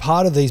again,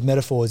 part of these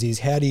metaphors is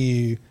how do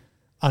you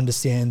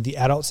understand the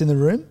adults in the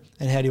room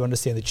and how do you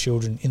understand the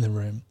children in the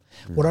room?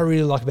 What I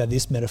really like about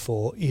this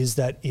metaphor is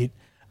that it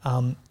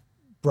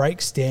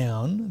breaks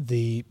down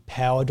the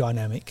power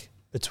dynamic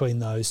between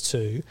those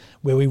two,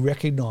 where we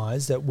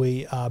recognise that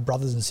we are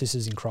brothers and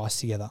sisters in Christ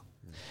together,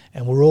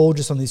 and we're all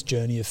just on this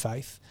journey of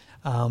faith.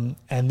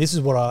 And this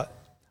is what I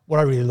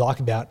really like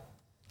about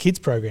kids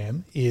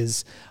program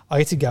is I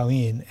get to go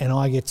in and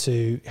I get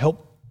to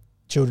help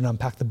children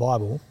unpack the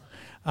Bible,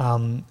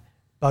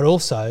 but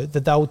also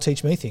that they will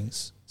teach me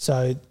things.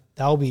 So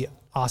they'll be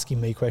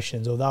asking me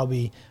questions, or they'll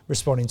be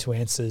responding to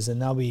answers,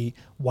 and they'll be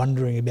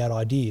wondering about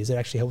ideas. It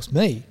actually helps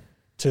me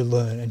to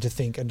learn and to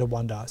think and to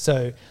wonder.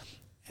 So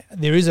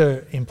there is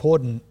an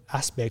important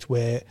aspect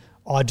where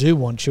I do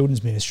want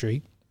children's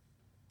ministry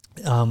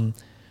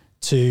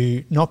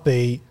to not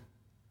be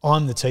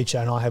I'm the teacher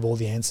and I have all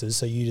the answers,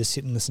 so you just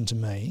sit and listen to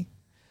me.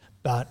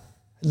 But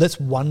let's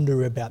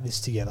wonder about this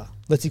together.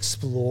 Let's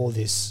explore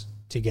this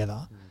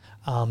together.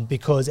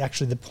 Because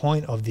actually the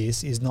point of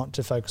this is not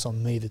to focus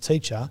on me, the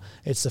teacher,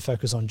 it's to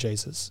focus on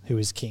Jesus, who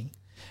is King.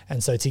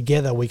 And so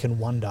together we can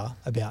wonder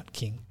about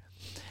King.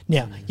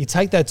 Now, you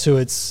take that to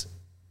its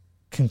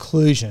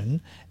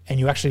conclusion and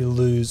you actually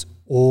lose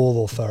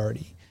all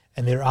authority.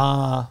 And there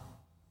are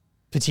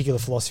particular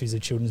philosophies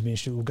of children's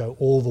ministry that will go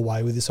all the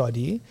way with this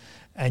idea,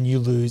 and you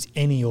lose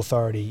any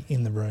authority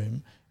in the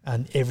room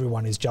and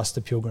everyone is just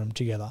a pilgrim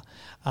together.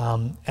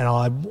 And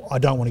I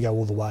don't want to go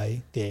all the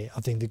way there.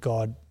 I think that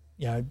God,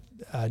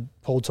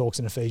 Paul talks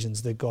in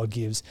Ephesians that God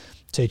gives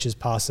teachers,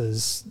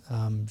 pastors,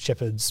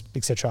 shepherds,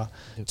 etc.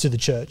 to the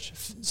church.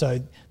 So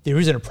there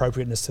is an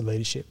appropriateness to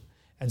leadership.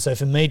 And so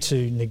for me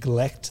to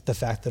neglect the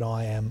fact that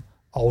I am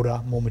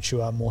older, more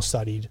mature, more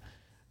studied,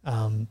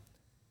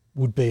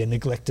 would be a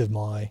neglect of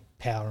my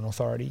power and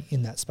authority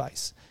in that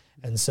space.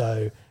 And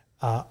so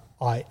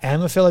I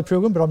am a fellow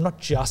pilgrim, but I'm not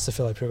just a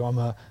fellow pilgrim. I'm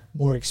a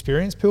more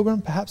experienced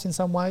pilgrim, perhaps in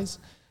some ways.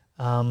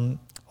 I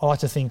like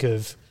to think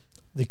of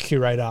the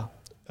curator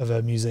of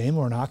a museum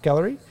or an art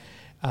gallery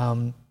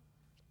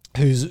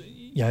who's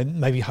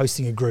maybe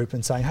hosting a group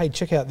and saying, hey,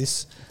 check out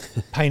this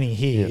painting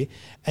here. Yep.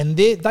 And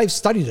they've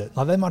studied it.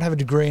 Like they might have a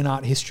degree in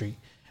art history.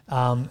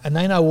 And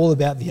they know all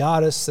about the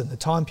artists and the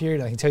time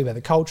period. They can tell you about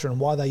the culture and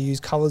why they use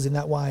colours in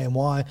that way and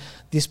why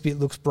this bit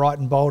looks bright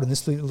and bold and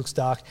this bit looks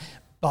dark.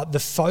 But the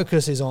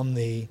focus is on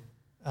the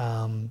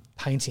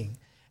painting.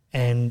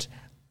 And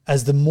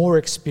as the more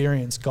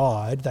experienced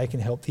guide, they can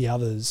help the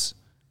others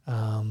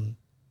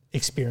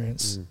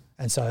experience.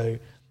 And so,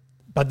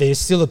 but there's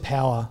still a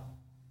power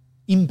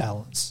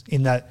imbalance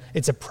in that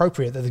it's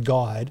appropriate that the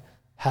guide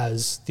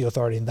has the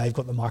authority and they've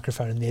got the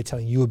microphone and they're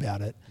telling you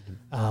about it.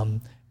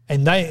 And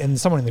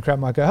someone in the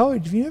crowd might go, oh,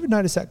 have you ever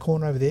noticed that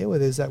corner over there where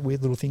there's that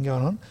weird little thing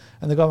going on?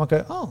 And the guy might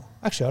go, oh,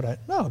 actually, I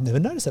don't know. I've never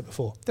noticed that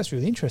before. That's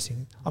really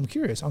interesting. I'm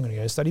curious. I'm going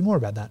to go study more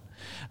about that.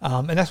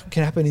 And that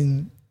can happen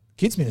in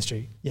kids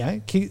ministry.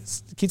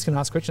 Kids can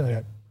ask questions and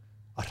they go,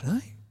 I don't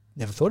know.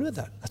 Never thought about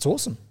that. That's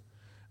awesome.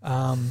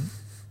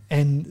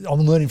 And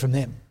I'm learning from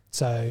them.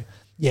 So,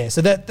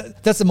 so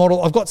that's the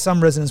model. I've got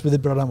some resonance with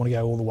it, but I don't want to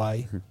go all the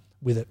way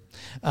with it.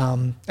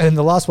 And then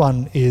the last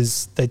one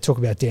is they talk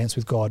about dance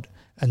with God.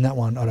 And that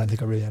one, I don't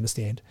think I really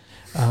understand.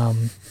 So, I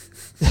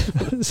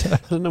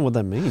don't know what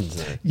that means,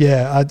 though. You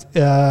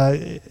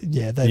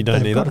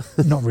don't either?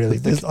 Not really.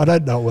 I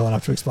don't know it well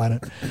enough to explain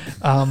it.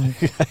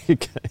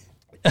 Okay.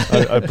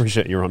 I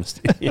appreciate your honesty.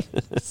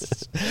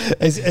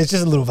 It's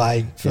just a little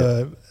vague.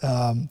 And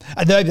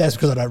maybe that's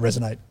because I don't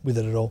resonate with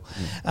it at all.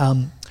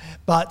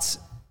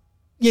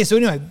 So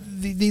anyway,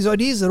 these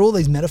ideas that all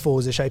these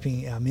metaphors are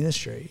shaping our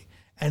ministry,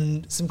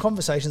 and some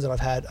conversations that I've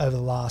had over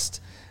the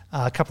last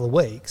couple of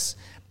weeks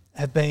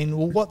have been,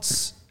 well,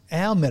 what's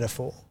our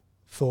metaphor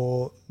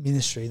for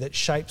ministry that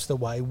shapes the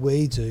way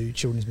we do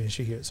children's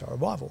ministry here at Soul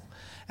Revival?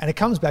 And it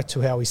comes back to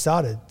how we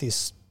started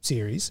this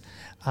series,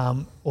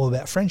 all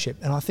about friendship.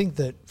 And I think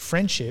that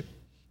friendship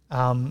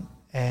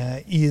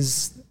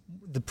is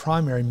the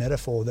primary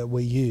metaphor that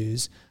we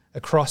use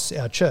across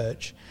our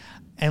church.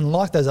 And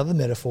like those other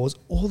metaphors,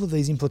 all of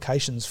these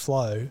implications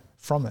flow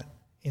from it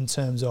in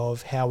terms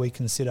of how we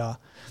consider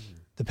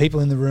the people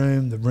in the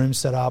room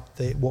set up,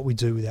 what we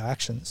do with our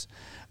actions.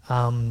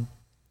 That's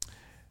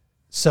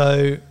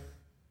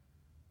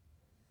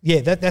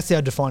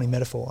our defining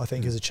metaphor, I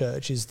think, as a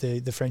church, is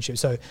the friendship.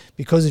 So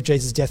because of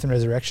Jesus' death and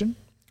resurrection,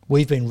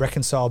 we've been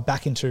reconciled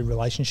back into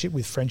relationship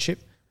with friendship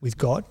with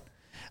God,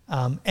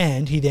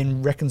 and he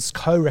then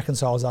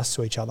co-reconciles us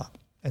to each other.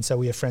 And so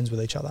we are friends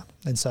with each other.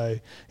 And so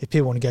if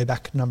people want to go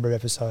back a number of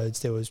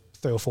episodes, there was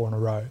 3 or 4 in a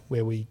row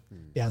where we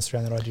bounced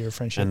around that idea of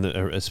friendship. And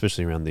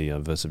especially around the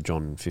verse of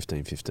John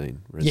 15:15,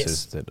 where it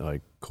says that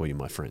I call you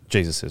my friend.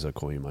 Jesus says, I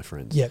call you my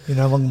friends. Yeah, you're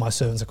no longer my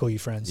servants, I call you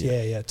friends.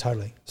 Yeah,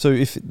 totally. So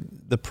if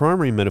the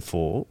primary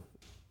metaphor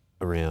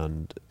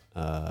around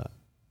our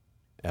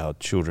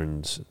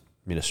children's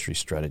ministry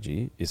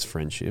strategy is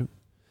friendship,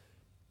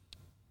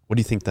 what do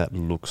you think that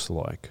looks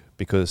like?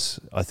 Because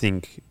I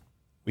think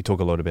we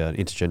talk a lot about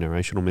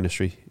intergenerational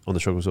ministry on the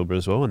Struggle Silver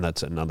as well, and that's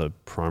that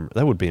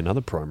would be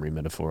another primary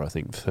metaphor, I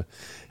think, for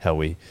how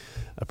we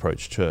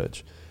approach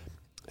church.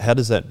 How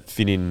does that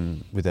fit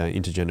in with our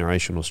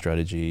intergenerational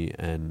strategy?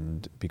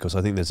 And because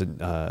I think there's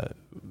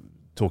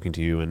talking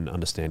to you and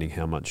understanding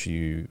how much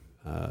you,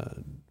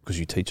 because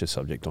you teach a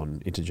subject on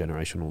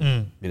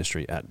intergenerational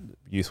ministry at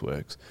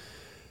YouthWorks,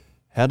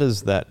 how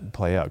does that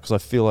play out? Because I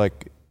feel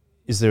like,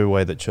 is there a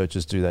way that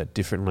churches do that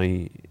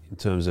differently in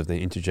terms of their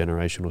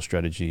intergenerational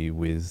strategy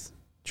with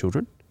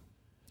children?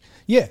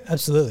 Yeah,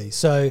 absolutely.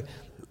 So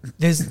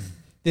there's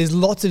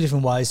lots of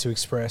different ways to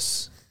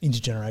express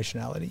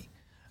intergenerationality,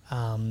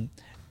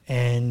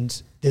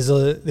 and there's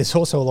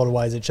also a lot of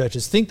ways that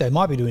churches think they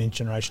might be doing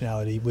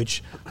intergenerationality,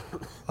 which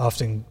I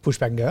often push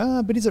back and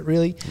go, but is it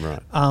really?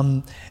 Right.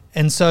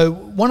 And so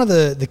one of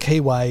the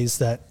key ways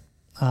that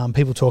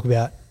people talk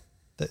about,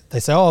 that they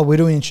say, we're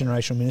doing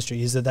intergenerational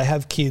ministry, is that they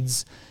have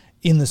kids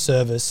in the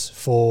service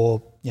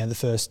for the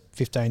first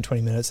 15,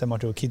 20 minutes, they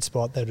might do a kids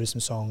spot, they'll do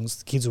some songs.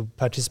 The kids will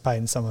participate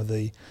in some of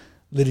the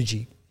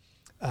liturgy.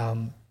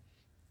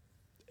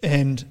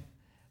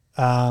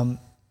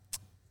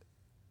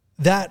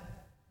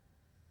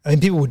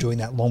 People were doing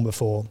that long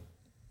before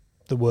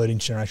the word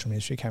intergenerational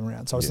ministry came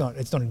around. So it's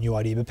not a new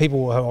idea, but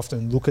people will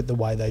often look at the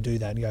way they do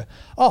that and go,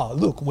 oh,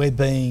 look, we're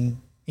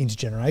being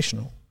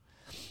intergenerational.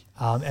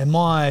 And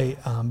my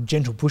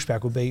gentle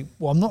pushback would be,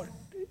 well,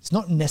 it's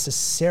not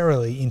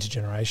necessarily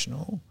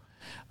intergenerational.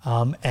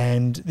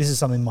 And this is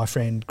something my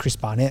friend Chris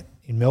Barnett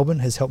in Melbourne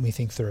has helped me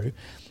think through.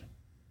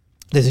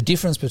 There's a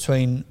difference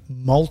between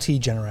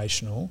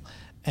multi-generational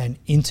and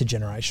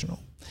intergenerational.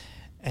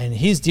 And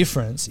his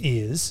difference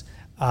is,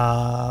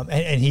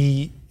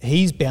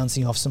 he's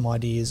bouncing off some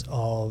ideas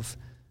of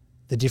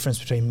the difference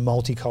between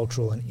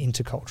multicultural and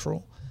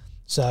intercultural.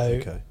 So,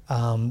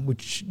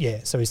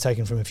 so he's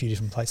taken from a few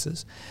different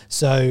places.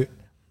 So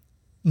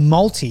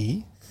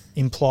multi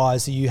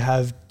implies that you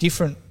have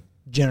different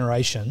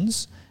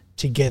generations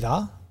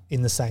together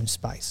in the same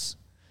space.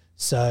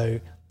 So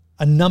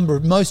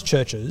most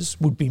churches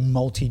would be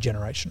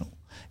multi-generational.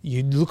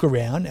 You'd look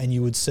around and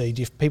you would see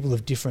people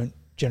of different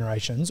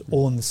generations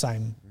all in the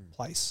same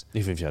place.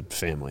 Even if you had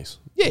families.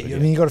 Yeah, I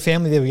mean, you've got a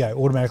family, there we go.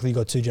 Automatically you've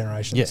got 2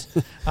 generations.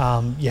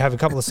 Yeah. You have a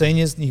couple of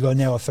seniors, you've got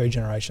now 3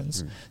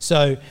 generations.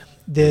 So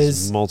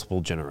there's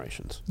multiple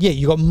generations. Yeah,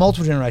 you've got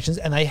multiple generations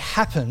and they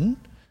happen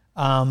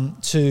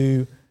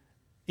to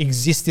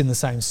exist in the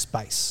same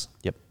space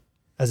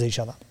as each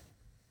other.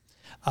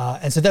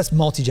 And so that's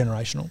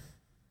multi-generational.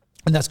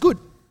 And that's good.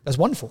 That's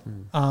wonderful.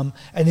 And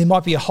there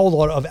might be a whole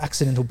lot of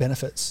accidental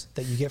benefits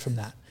that you get from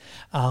that.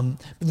 But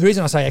the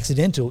reason I say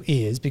accidental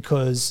is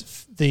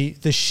because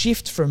the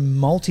shift from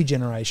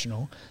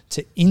multi-generational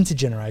to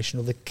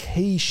intergenerational, the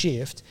key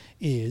shift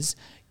is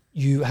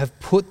you have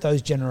put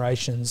those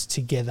generations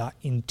together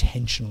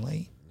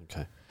intentionally.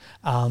 Okay.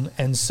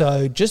 And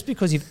so just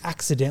because you've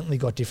accidentally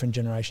got different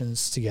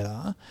generations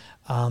together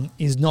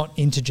is not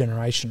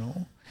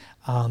intergenerational.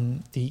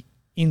 The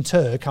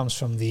inter comes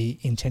from the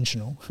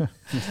intentional.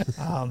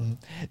 And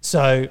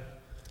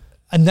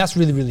that's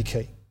really, really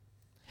key.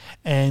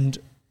 And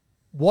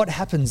what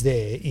happens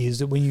there is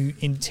that when you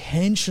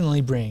intentionally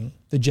bring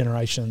the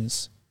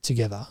generations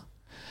together,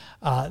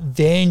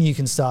 then you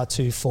can start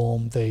to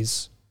form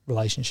these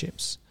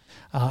relationships.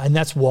 And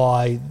that's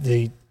why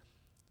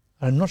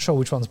I'm not sure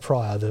which one's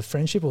prior, the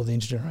friendship or the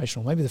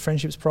intergenerational. Maybe the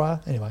friendship's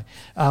prior. Anyway,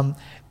 but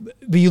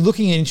you're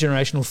looking at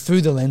intergenerational through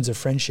the lens of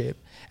friendship,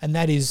 and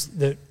that is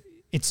that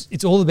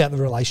it's all about the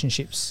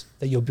relationships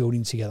that you're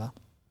building together.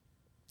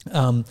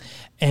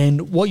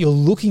 And what you're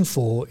looking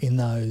for in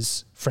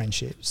those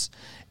friendships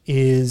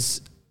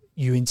is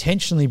you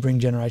intentionally bring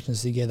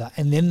generations together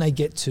and then they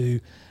get to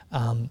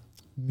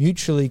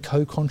mutually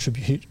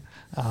co-contribute,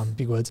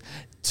 big words,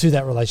 to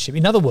that relationship.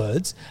 In other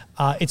words,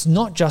 it's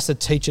not just a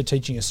teacher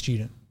teaching a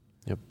student.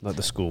 Yep, like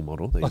the school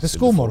model. Like a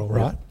school model,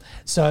 right?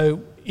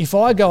 So if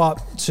I go up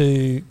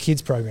to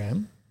kids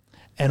program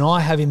and I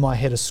have in my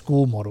head a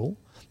school model,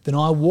 then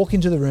I walk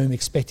into the room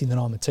expecting that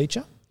I'm a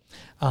teacher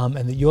and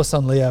that your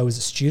son Leo is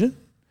a student,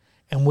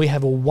 and we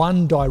have a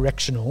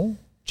one-directional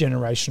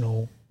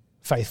generational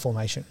faith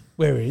formation.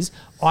 Whereas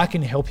I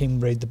can help him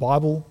read the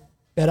Bible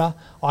better,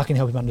 I can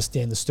help him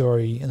understand the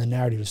story and the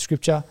narrative of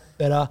Scripture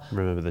better.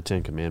 Remember the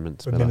 10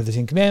 Commandments. Remember the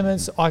 10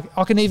 Commandments.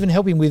 I can even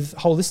help him with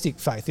holistic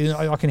faith.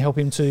 I can help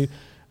him to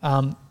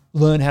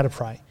learn how to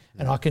pray,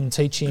 and I can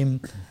teach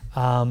him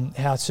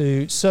how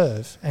to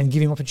serve and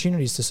give him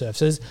opportunities to serve.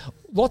 So there's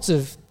lots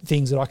of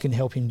things that I can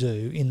help him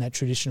do in that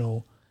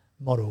traditional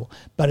model,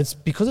 but it's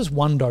because it's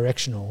one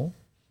directional,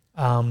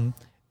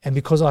 and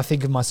because I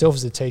think of myself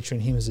as a teacher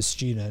and him as a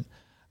student,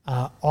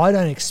 I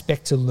don't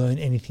expect to learn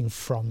anything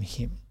from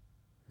him.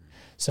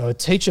 So a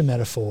teacher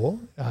metaphor,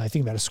 I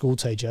think about a school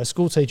teacher. A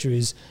school teacher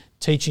is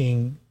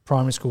teaching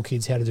primary school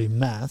kids how to do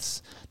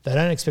maths. They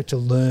don't expect to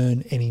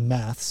learn any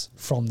maths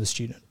from the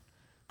student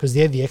because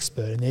they're the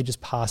expert and they're just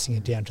passing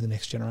it down to the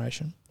next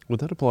generation. Would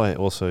that apply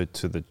also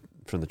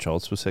from the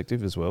child's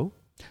perspective as well?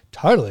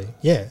 Totally,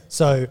 yeah.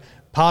 So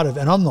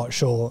and I'm not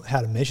sure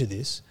how to measure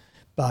this,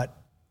 but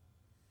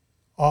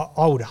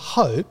I would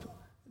hope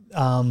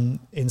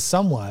in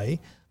some way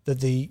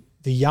that the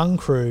young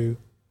crew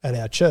at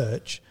our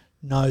church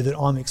know that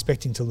I'm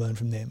expecting to learn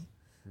from them.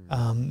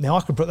 Now,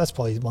 that's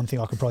probably one thing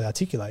I could probably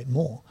articulate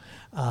more.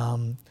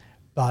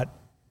 But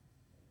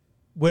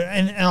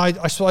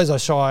I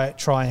suppose I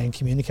try and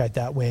communicate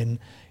that when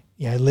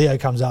Leo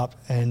comes up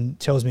and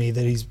tells me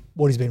that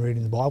what he's been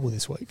reading in the Bible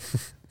this week.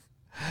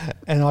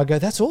 And I go,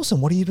 that's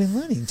awesome. What have you been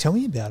learning? Tell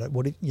me about it.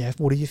 What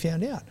have you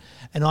found out?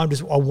 And I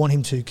want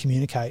him to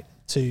communicate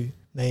to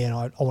me, and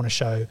I want to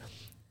show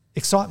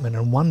excitement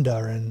and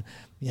wonder and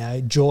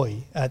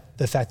joy at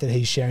the fact that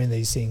he's sharing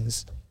these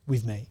things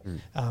with me.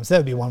 So that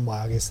would be one way,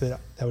 I guess, that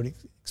would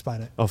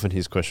explain it. Often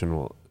his question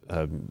will,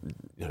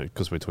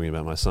 because we're talking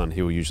about my son,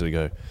 he will usually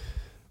go,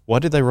 why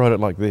did they write it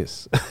like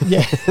this?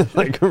 Yeah.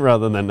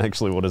 Rather than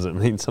actually what does it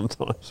mean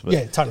sometimes. But,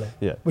 yeah, totally.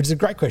 Yeah. Which is a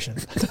great question.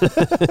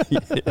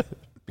 Yeah.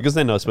 Because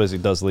then I suppose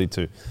it does lead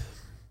to,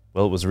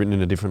 well, it was written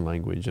in a different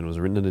language and it was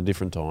written at a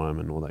different time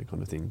and all that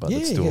kind of thing. But it's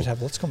you still got to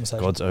have lots of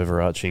conversations. God's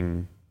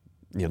overarching,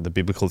 the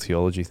biblical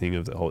theology thing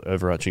of the whole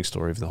overarching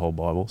story of the whole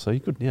Bible. So you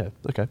could,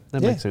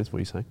 that makes sense what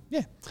you're saying.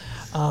 Yeah.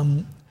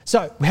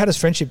 So how does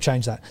friendship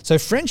change that? So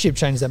friendship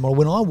changes that model.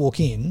 When I walk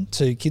in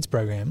to kids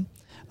program,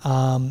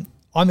 I'm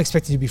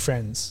expected to be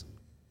friends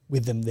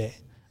with them there.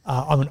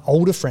 I'm an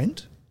older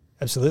friend,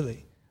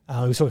 absolutely.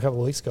 We talked a couple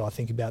of weeks ago, I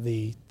think, about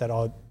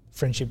that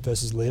friendship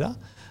versus leader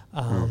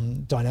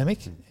dynamic,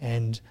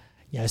 and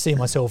seeing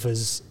myself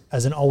as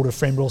an older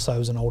friend, but also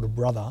as an older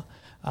brother.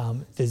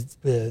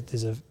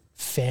 There's a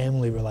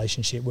family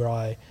relationship where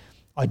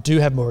I do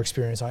have more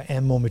experience. I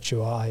am more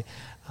mature. I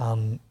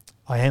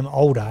am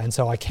older, and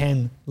so I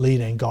can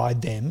lead and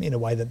guide them in a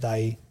way that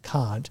they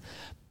can't.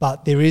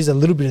 But there is a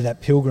little bit of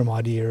that pilgrim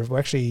idea of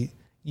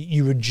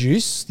you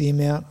reduce the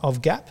amount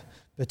of gap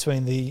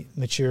between the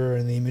mature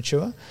and the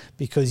immature,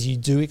 because you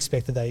do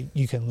expect that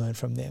you can learn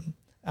from them,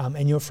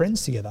 and you're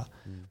friends together,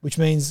 which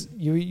means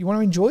you want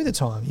to enjoy the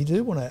time. You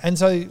do want to, and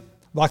so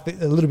like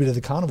a little bit of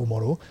the carnival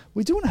model,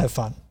 we do want to have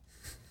fun.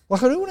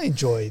 Like I do want to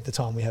enjoy the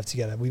time we have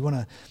together. We want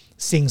to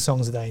sing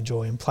songs that they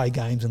enjoy and play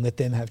games and let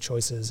them have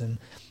choices and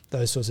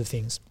those sorts of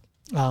things.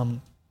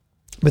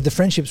 But the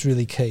friendship's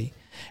really key.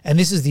 And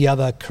this is the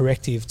other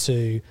corrective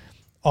to,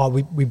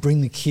 we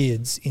bring the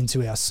kids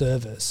into our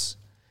service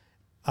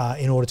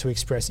in order to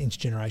express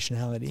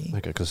intergenerationality.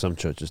 Okay, because some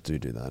churches do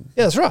that.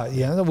 Yeah, that's right.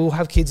 Yeah, we'll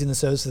have kids in the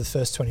service for the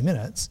first 20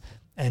 minutes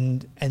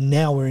and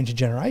now we're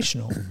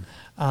intergenerational.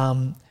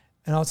 And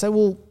I would say,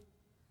 well,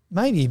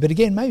 maybe, but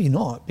again, maybe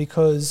not,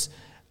 because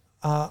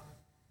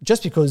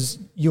just because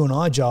you and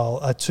I, Joel,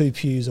 are 2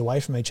 pews away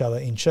from each other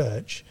in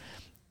church,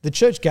 the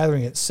church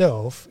gathering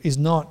itself is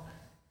not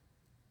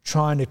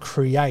trying to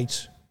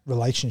create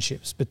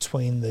relationships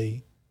between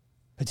the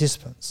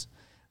participants.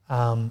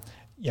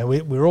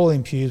 We're all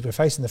in pews, we're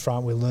facing the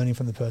front, we're learning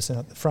from the person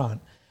at the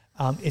front.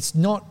 It's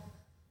not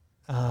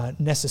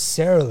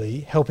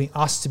necessarily helping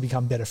us to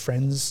become better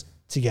friends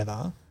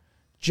together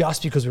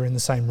just because we're in the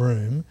same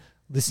room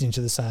listening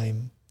to the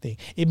same thing.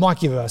 It might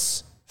give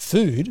us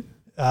food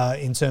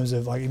in terms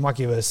of it might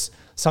give us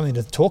something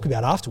to talk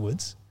about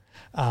afterwards.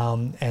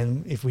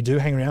 And if we do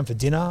hang around for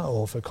dinner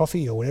or for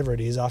coffee or whatever it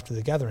is after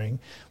the gathering,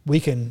 we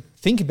can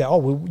think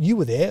about, you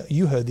were there,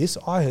 you heard this,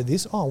 I heard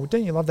this. Oh, well,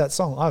 don't you love that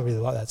song? I really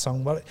like that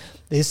song. But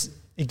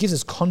it gives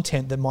us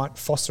content that might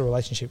foster a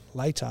relationship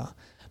later,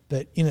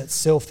 but in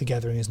itself, the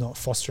gathering is not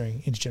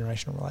fostering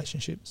intergenerational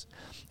relationships.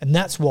 And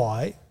that's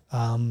why,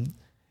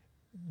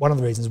 one of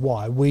the reasons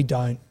why we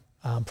don't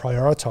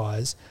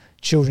prioritise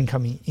children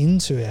coming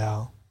into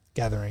our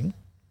gathering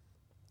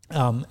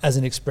as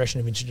an expression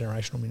of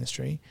intergenerational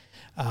ministry.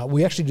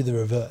 We actually do the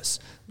reverse.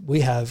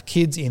 We have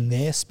kids in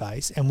their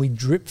space and we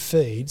drip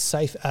feed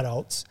safe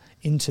adults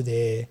into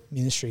their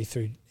ministry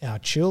through our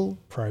Chill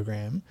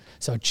program.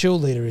 So a Chill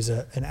leader is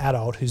an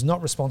adult who's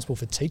not responsible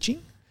for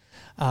teaching.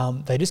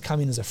 They just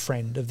come in as a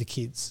friend of the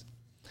kids.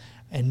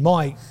 And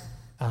my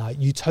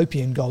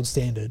utopian gold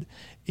standard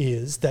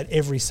is that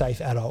every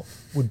safe adult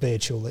would be a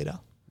Chill leader.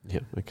 Yeah,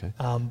 okay.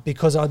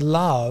 Because I'd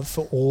love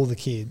for all the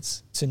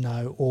kids to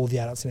know all the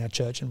adults in our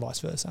church and vice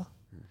versa.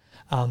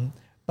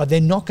 But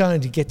they're not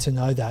going to get to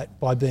know that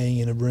by being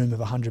in a room of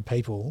 100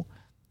 people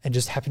and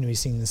just happen to be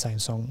singing the same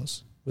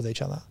songs with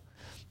each other.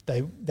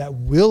 That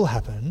will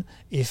happen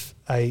if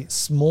a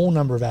small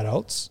number of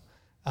adults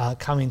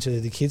come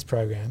into the kids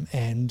program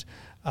and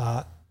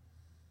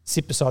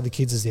sit beside the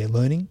kids as they're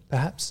learning,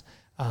 perhaps,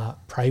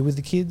 pray with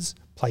the kids,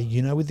 play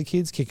with the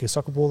kids, kick a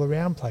soccer ball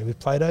around, play with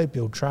Play-Doh,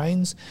 build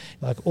trains,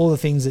 like all the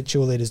things that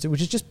cheerleaders do,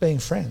 which is just being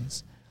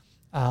friends.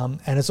 And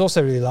it's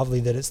also really lovely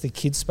that it's the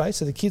kids' space.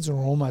 So the kids are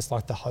almost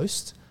like the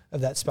host of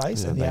that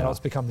space, and the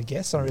adults become the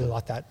guests. I really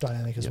like that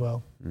dynamic as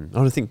well.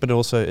 I think, but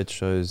also it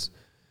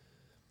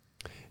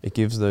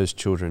gives those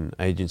children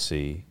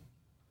agency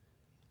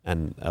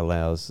and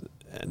allows,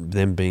 and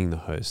them being the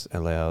host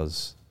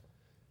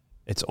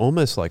it's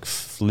almost like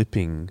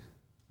flipping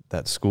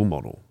that school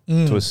model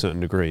to a certain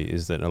degree,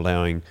 is that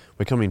allowing,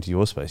 we're coming into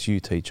your space, you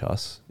teach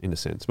us in a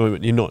sense.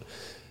 But you're not,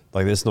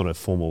 there's not a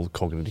formal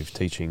cognitive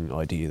teaching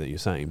idea that you're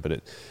saying,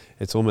 but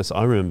it's almost,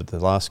 I remember the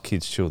last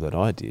Kids Chill that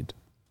I did,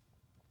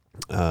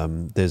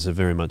 there's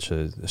very much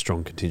a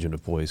strong contingent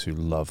of boys who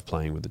love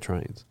playing with the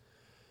trains.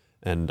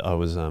 And I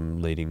was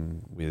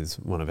leading with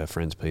one of our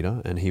friends,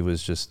 Peter, and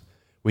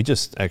we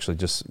just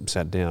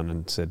sat down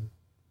and said,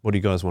 what do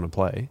you guys want to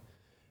play?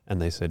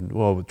 And they said,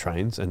 well, with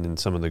trains. And then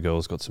some of the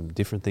girls got some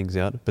different things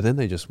out, but then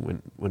they just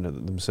went at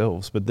it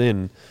themselves. But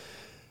then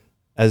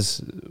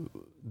as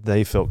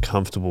they felt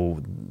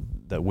comfortable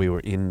that we were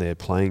in their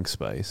playing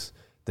space,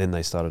 then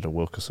they started to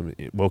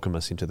welcome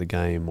us into the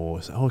game, or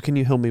say, oh, can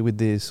you help me with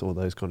this, or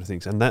those kind of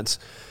things. And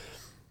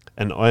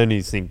I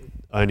only think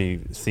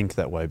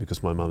that way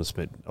because my mum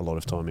spent a lot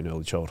of time in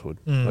early childhood.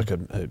 Like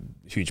a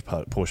huge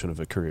portion of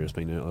her career has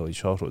been in early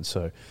childhood.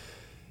 So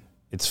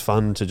it's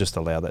fun to just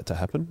allow that to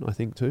happen, I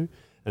think, too.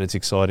 And it's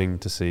exciting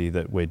to see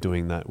that we're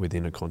doing that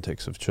within a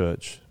context of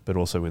church, but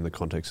also in the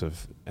context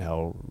of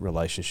our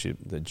relationship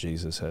that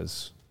Jesus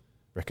has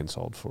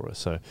reconciled for us.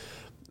 So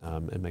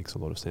It makes a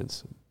lot of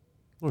sense.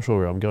 I'm not sure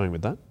where I'm going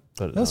with that,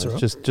 but That's all right.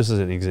 just as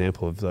an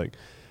example of like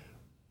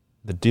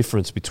the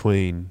difference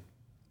between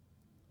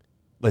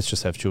let's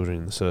just have children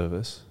in the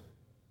service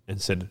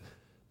and said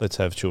let's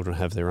have children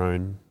have their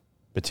own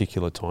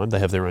particular time. They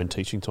have their own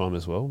teaching time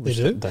as well. They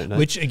do, don't they?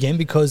 which again,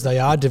 because they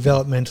are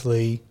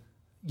developmentally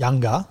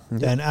younger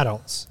than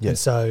adults. Yeah. And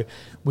so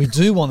we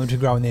do want them to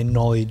grow in their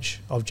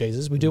knowledge of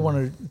Jesus. We do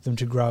want them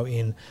to grow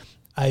in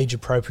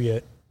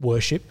age-appropriate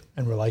worship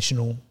and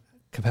relational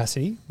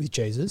capacity with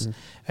Jesus.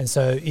 And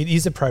so it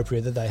is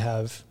appropriate that they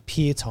have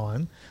peer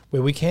time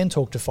where we can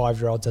talk to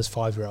 5-year-olds as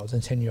 5-year-olds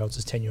and 10-year-olds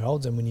as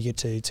 10-year-olds. And when you get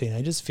to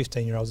teenagers,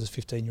 15-year-olds as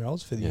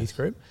 15-year-olds for the youth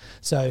group.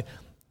 So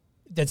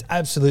that's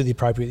absolutely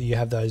appropriate that you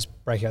have those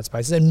breakout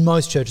spaces. And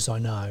most churches I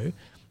know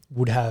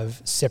would have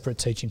separate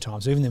teaching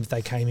times. So even if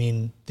they came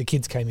in, the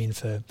kids came in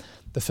for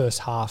the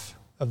first half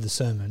of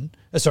the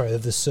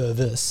of the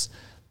service,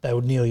 they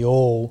would nearly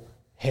all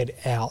head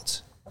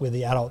out where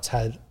the adults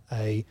had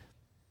a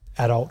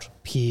adult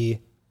peer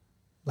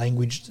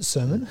languaged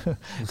sermon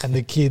and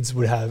the kids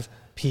would have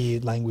peer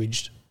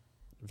languaged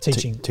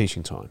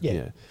teaching time.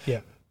 Yeah.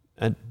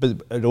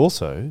 But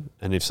also,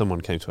 and if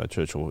someone came to our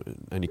church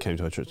and he came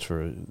to our church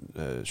for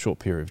a short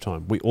period of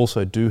time, we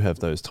also do have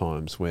those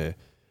times where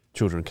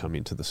children come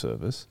into the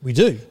service. We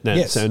do. Now,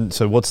 yes.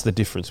 So what's the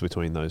difference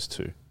between those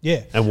two?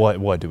 Yeah. And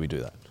why do we do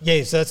that?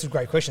 Yeah, so that's a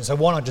great question. So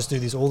why not just do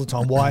this all the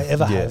time? Why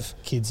ever have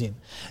kids in?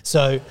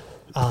 So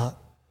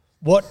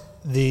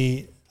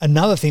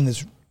another thing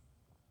that's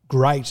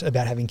great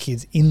about having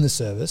kids in the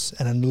service,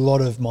 and a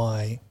lot of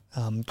my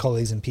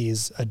colleagues and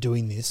peers are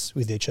doing this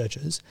with their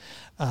churches,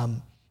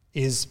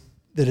 is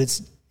that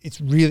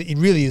it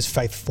really is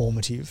faith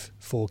formative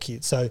for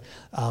kids. So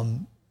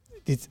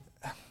it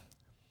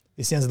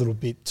sounds a little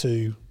bit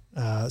too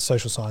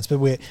social science, but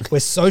we're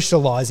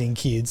socialising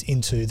kids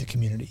into the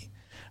community,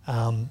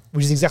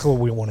 which is exactly what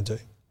we want to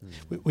do.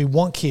 We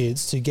want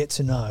kids to get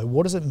to know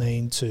what does it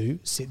mean to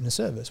sit in a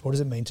service? What does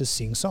it mean to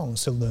sing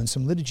songs, to learn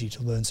some liturgy,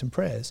 to learn some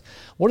prayers?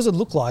 What does it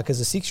look like as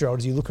a 6-year-old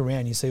as you look around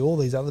and you see all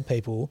these other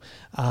people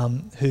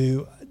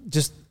who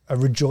just are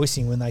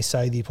rejoicing when they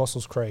say the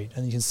Apostles' Creed,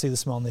 and you can see the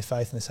smile on their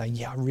face and they're saying,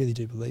 yeah, I really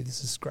do believe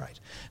this is great.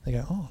 And they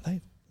go, oh, they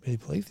really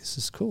believe this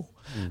is cool.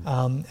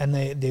 And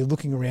they're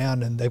looking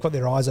around and they've got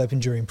their eyes open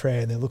during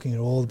prayer and they're looking at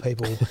all the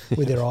people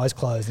with their eyes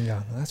closed and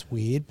going, well, that's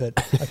weird, but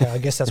okay, I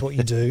guess that's what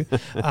you do.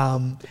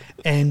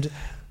 And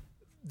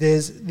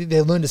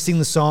they learn to sing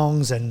the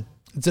songs, and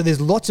so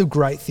there's lots of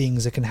great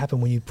things that can happen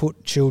when you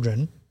put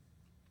children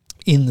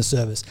in the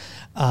service.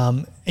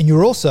 And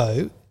you're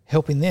also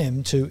helping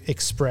them to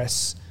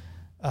express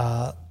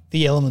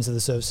the elements of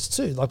the services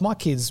too. Like my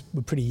kids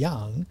were pretty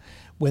young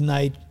when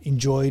they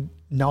enjoyed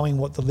knowing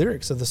what the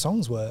lyrics of the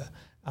songs were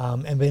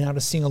and being able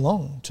to sing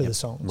along to the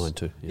songs. Mine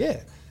too.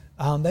 Yeah.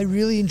 They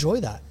really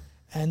enjoy that,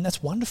 and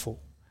that's wonderful.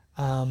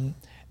 And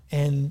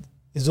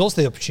there's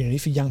also the opportunity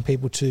for young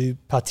people to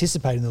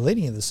participate in the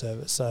leading of the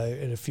service. So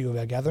at a few of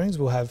our gatherings,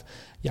 we'll have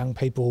young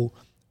people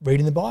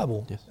reading the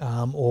Bible,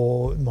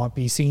 or it might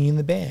be singing in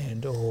the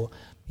band, or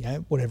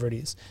whatever it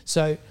is.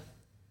 So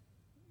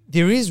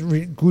there is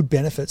good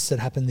benefits that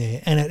happen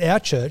there. And at our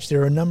church,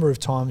 there are a number of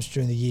times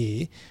during the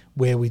year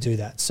where we do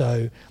that.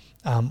 So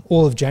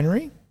all of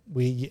January,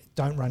 we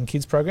don't run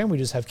kids program. We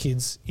just have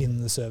kids in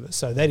the service.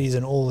 So that is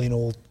an all-in,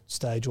 all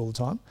stage all the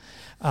time,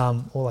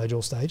 all age,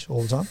 all stage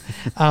all the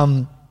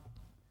time.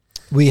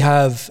 We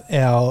have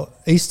our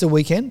Easter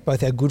weekend,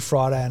 both our Good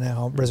Friday and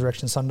our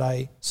Resurrection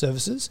Sunday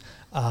services,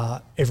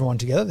 everyone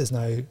together. There's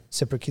no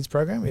separate kids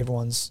program.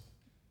 Everyone's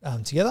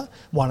together,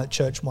 one at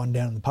church, one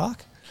down in the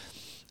park.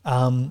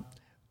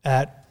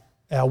 At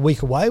our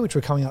week away, which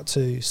we're coming up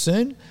to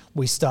soon,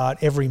 we start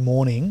every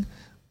morning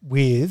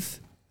with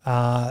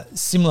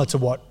similar to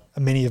what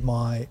many of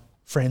my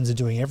friends are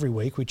doing every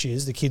week, which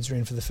is the kids are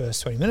in for the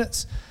first 20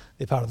 minutes.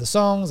 They're part of the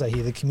songs. They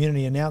hear the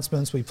community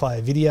announcements. We play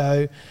a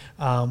video,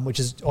 which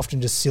is often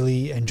just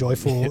silly and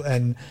joyful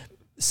and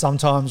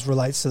sometimes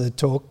relates to the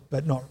talk,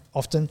 but not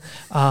often.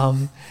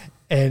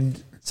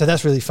 And so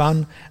that's really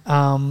fun.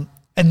 And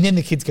then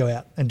the kids go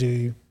out and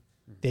do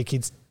their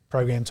kids'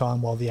 program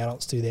time while the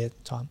adults do their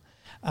time.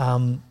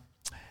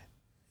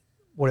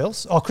 What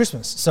else? Oh,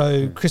 Christmas.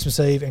 So Christmas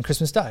Eve and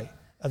Christmas Day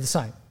are the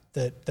same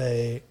that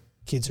the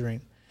kids are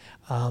in.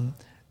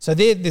 So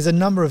there's a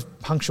number of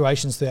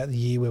punctuations throughout the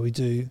year where we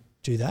do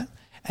that.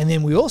 And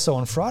then we also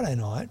on Friday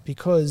night,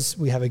 because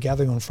we have a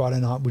gathering on Friday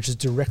night, which is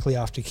directly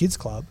after Kids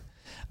Club,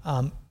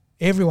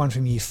 everyone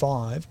from year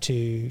 5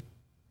 to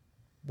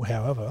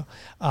however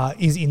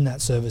is in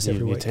that service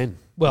every week. Year 10.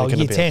 Well,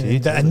 year 10,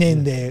 and then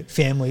yeah. their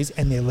families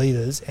and their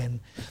leaders. And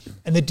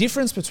the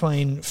difference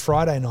between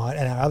Friday night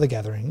and our other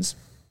gatherings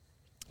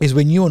is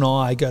when you and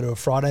I go to a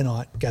Friday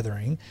night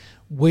gathering,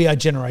 we are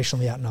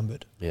generationally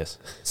outnumbered. Yes,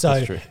 so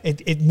that's true.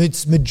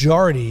 It's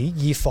majority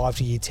year 5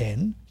 to year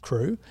 10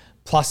 crew,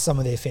 plus some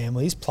of their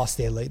families, plus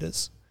their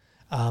leaders.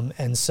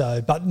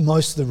 But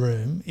most of the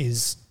room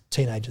is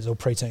teenagers or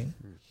preteen.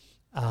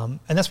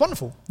 And that's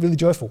wonderful, really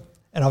joyful.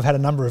 And I've had a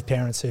number of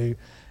parents who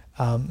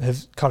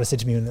have kind of said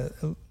to me in a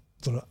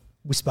sort of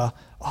whisper,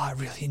 "Oh, I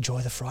really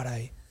enjoy the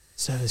Friday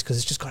service because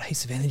it's just got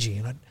heaps of energy,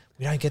 and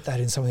we don't get that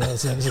in some of the other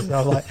services." And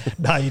I'm like,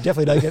 "No, you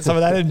definitely don't get some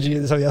of that energy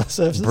in some of the other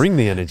services. Bring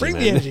the energy, Bring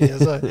man. the energy." Yeah,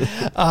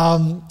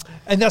 so,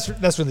 and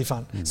that's really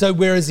fun. So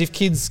whereas if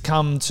kids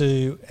come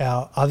to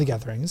our other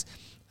gatherings,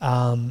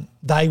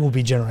 they will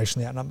be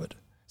generationally outnumbered.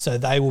 So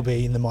they will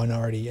be in the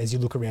minority. As you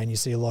look around, you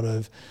see a lot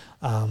of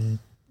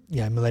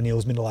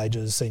millennials, middle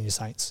agers, senior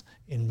saints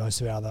in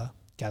most of our other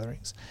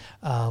gatherings.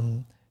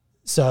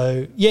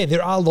 So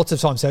there are lots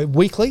of times. So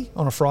weekly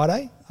on a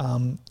Friday,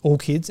 all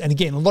kids, and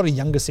again, a lot of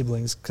younger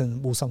siblings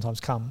will sometimes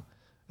come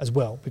as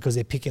well because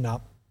they're picking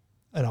up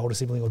an older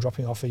sibling or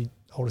dropping off an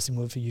older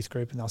sibling for youth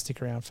group, and they'll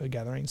stick around for a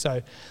gathering.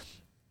 So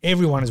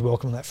everyone is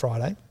welcome on that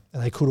Friday,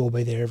 and they could all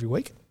be there every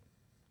week.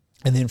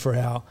 And then for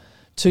our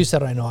 2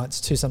 Saturday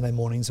nights, 2 Sunday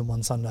mornings, and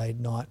 1 Sunday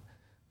night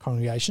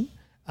congregation,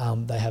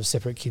 they have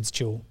separate kids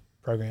chill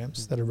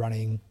programs that are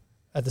running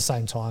at the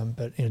same time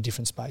but in a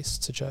different space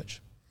to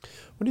church.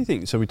 What do you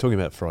think? So we're talking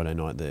about Friday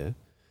night there,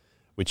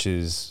 which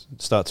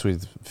starts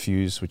with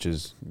Fuse, which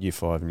is year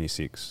 5 and year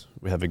 6.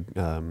 We have a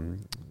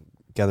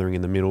gathering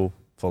in the middle,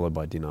 folled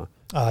by dinner.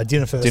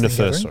 Dinner first. Dinner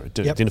first, gathering.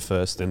 sorry. Dinner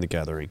first, then the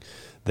gathering.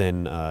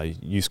 Then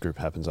youth group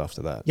happens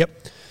after that. Yep.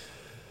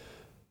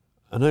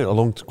 I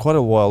know quite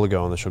a while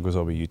ago on the Shog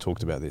Zombie you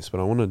talked about this, but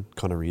I want to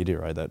kind of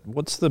reiterate that.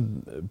 What's the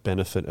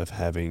benefit of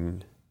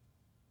having,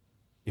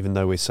 even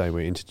though we say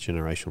we're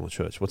intergenerational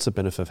church, what's the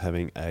benefit of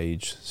having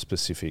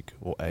age-specific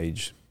or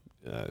age,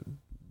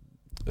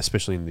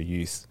 especially in the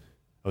youth,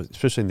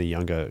 especially in the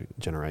younger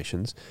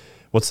generations,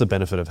 what's the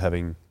benefit of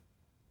having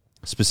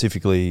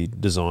specifically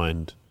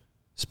designed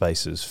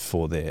spaces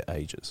for their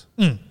ages?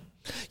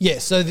 Yeah,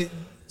 so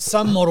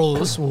some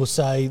models will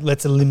say,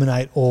 let's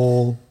eliminate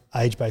all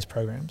age-based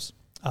programs.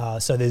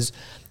 So there's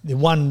the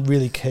one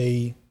really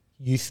key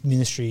youth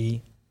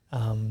ministry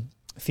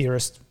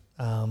theorist,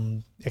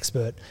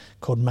 expert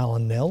called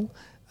Malin Nell,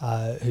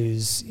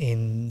 who's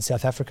in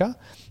South Africa.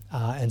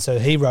 And so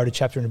he wrote a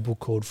chapter in a book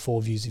called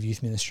 4 Views of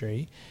Youth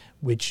Ministry,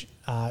 which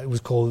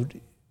was called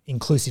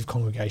Inclusive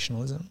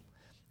Congregationalism.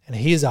 And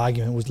his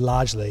argument was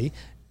largely,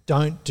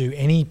 don't do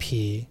any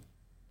peer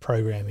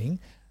programming.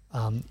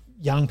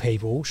 Young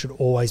people should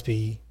always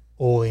be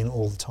all in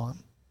all the time.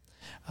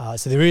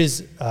 So there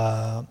is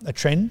a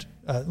trend,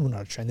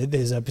 not a trend,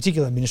 there's a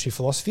particular ministry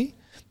philosophy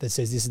that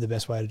says this is the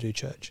best way to do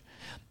church.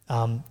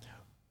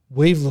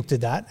 We've looked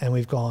at that and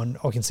we've gone,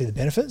 I can see the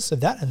benefits of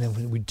that, and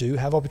then we do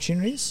have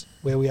opportunities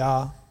where we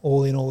are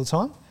all in all the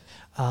time.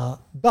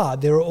 But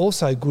there are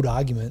also good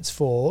arguments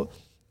for,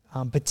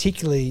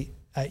 particularly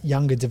at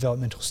younger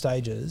developmental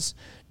stages,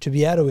 to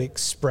be able to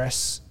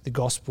express the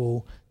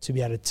gospel, to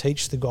be able to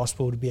teach the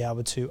gospel, to be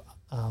able to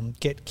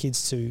get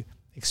kids to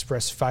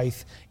express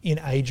faith in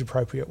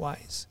age-appropriate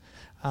ways.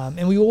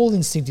 And we all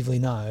instinctively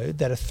know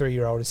that a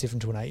 3-year-old is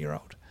different to an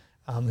 8-year-old,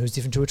 who's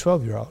different to a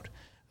 12-year-old.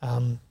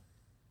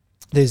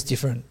 There's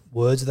different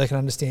words that they can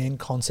understand,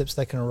 concepts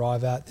they can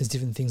arrive at. There's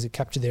different things that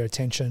capture their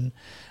attention.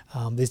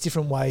 There's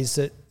different ways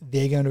that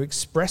they're going to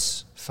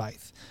express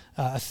faith.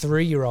 A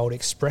 3-year-old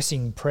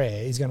expressing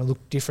prayer is going to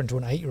look different to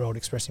an 8-year-old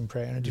expressing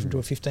prayer and different to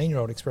a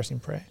 15-year-old expressing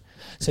prayer.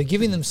 So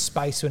giving them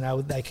space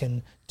when they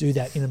can do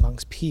that in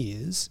amongst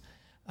peers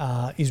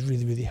is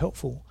really, really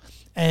helpful.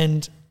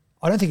 And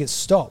I don't think it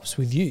stops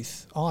with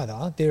youth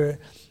either. There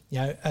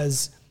are,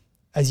 as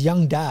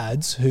young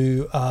dads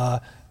who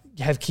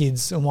have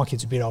kids, and my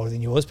kids are a bit older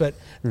than yours, but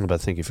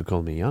thank you for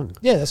calling me young.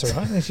 Yeah, that's all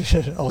right.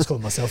 I was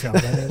calling myself young.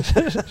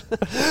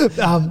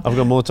 I've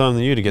got more time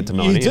than you to get to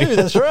 90. You do,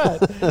 that's right.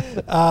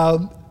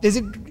 There's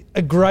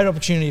a great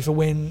opportunity for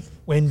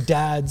when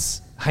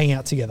dads hang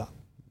out together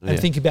and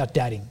think about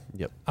dadding.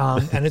 Yep.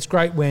 And it's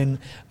great when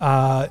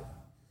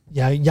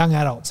young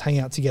adults hang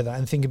out together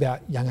and think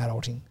about young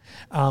adulting.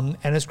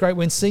 And it's great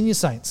when senior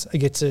saints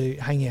get to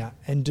hang out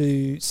and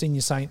do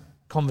senior saint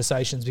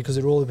conversations because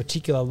they're all a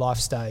particular life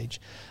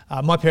stage.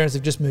 My parents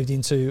have just moved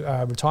into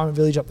a retirement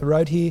village up the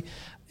road here,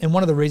 and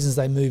one of the reasons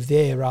they moved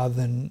there rather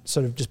than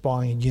sort of just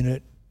buying a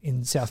unit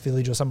in South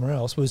Village or somewhere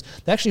else was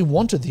they actually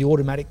wanted the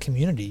automatic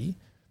community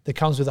that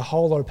comes with a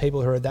whole lot of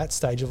people who are at that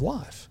stage of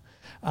life.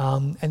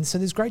 And so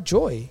there's great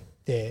joy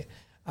there.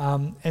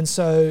 And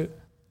so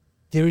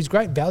there is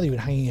great value in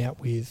hanging out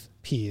with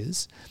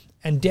peers,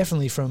 and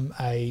definitely from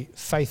a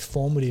faith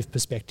formative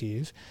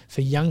perspective,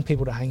 for young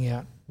people to hang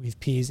out with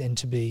peers and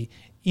to be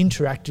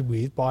interacted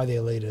with by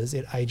their leaders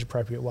in age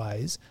appropriate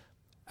ways.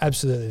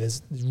 Absolutely,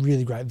 there's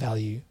really great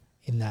value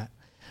in that.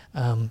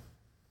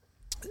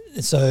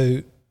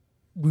 So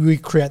we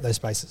create those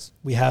spaces.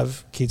 We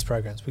have kids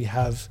programs. We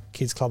have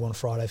kids club on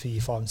Friday for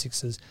year 5 and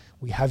 6s.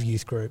 We have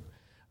youth group,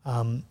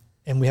 and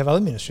we have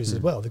other ministries as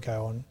well that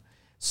go on.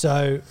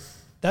 So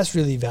that's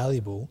really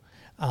valuable.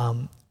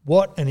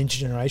 What an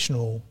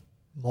intergenerational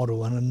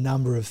model and a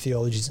number of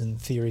theologies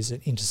and theories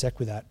that intersect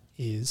with that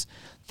is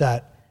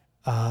that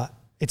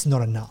it's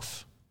not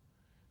enough.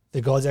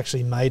 That God's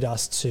actually made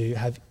us to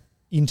have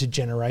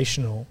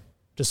intergenerational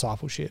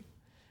discipleship.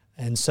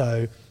 And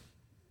so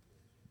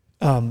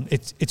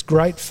it's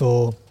great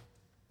for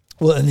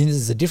Well, and then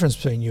there's a difference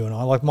between you and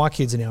I. Like, my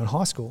kids are now in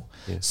high school.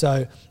 Yeah.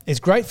 So it's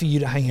great for you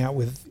to hang out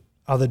with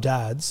other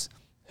dads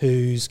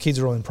whose kids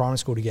are all in primary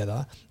school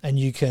together, and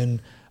you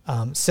can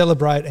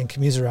celebrate and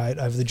commiserate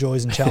over the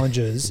joys and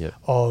challenges Yep.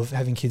 of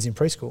having kids in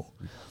preschool.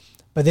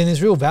 But then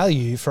there's real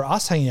value for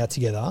us hanging out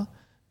together,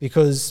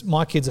 because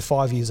my kids are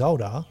 5 years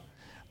older,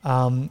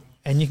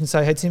 and you can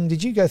say, hey, Tim,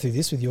 did you go through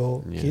this with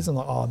your kids? I'm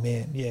like, oh,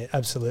 man, yeah,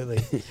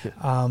 absolutely.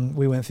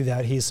 We went through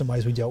that. Here's some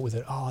ways we dealt with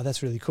it. Oh,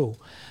 that's really cool.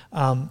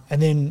 And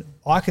then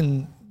I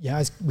can,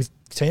 with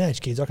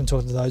teenage kids, I can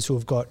talk to those who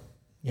have got,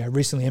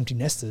 recently empty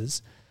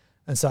nesters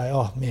and say,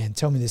 oh, man,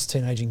 tell me this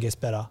teenaging gets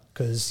better,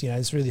 because,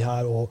 it's really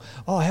hard. Or,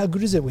 oh, how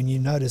good is it when you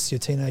notice your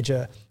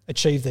teenager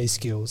achieve these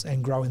skills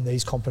and grow in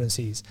these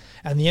competencies?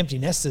 And the empty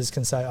nesters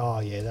can say, oh,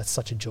 yeah, that's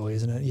such a joy,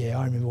 isn't it? Yeah,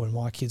 I remember when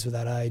my kids were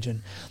that age.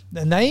 And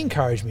they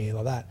encourage me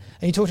like that.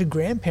 And you talk to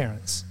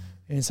grandparents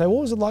and you say,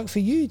 what was it like for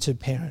you to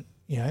parent,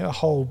 a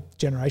whole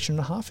generation and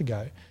a half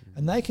ago?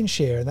 And they can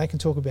share and they can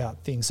talk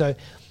about things. So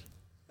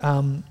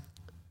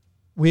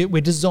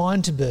we're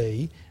designed to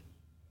be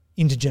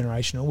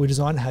intergenerational. We're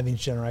designed to have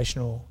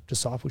intergenerational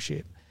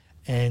discipleship.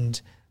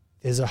 And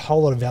there's a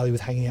whole lot of value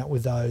with hanging out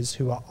with those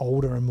who are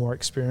older and more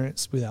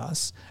experienced with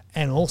us,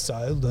 and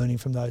also learning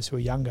from those who are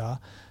younger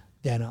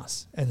than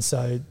us. And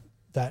so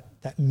that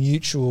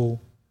mutual,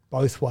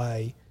 both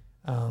way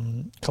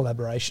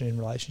collaboration in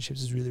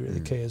relationships is really, really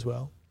key as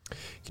well.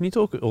 Can you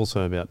talk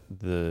also about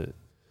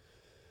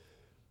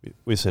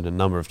we've said a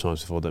number of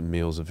times before that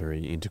meals are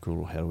very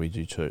integral. How do we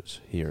do church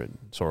here at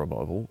Sora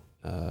Bible?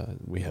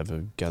 We have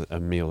a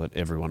meal at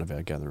every one of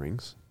our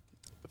gatherings.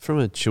 From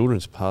a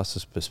children's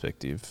pastor's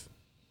perspective,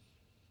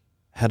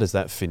 how does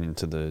that fit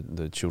into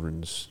the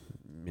children's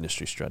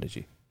ministry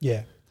strategy?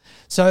 Yeah.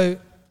 So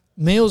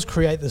meals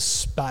create the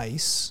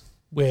space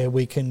where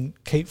we can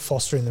keep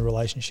fostering the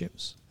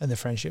relationships and the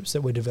friendships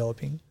that we're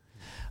developing.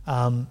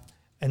 And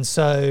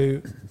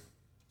so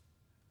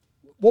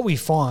what we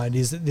find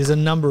is that there's a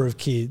number of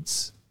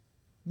kids,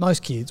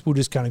 most kids will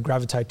just kind of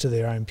gravitate to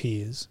their own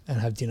peers and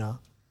have dinner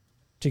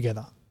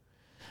together.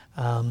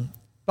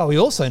 But we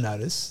also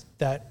notice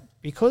that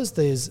because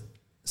there's a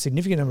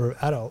significant number of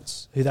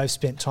adults who they've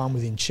spent time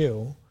with in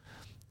Chill,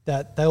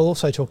 that they'll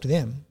also talk to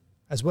them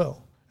as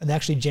well. And they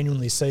actually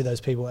genuinely see those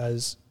people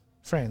as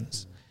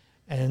friends.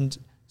 And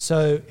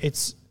so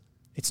it's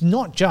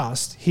not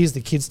just, here's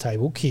the kids'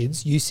 table,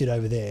 kids, you sit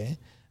over there.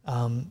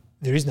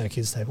 There is no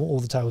kids' table. All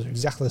the tables are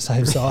exactly the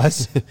same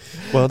size.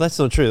 Well, that's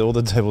not true. All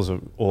the tables are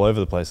all over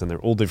the place and they're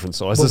all different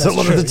sizes a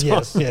lot of the time.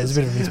 Yes, yeah, it's a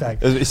bit of a mixed bag.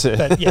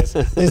 But yes,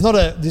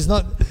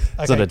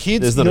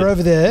 kids, you're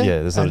over there. Yeah,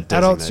 there's not a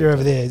adults, you're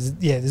over there.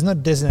 There's not a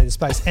designated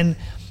space. And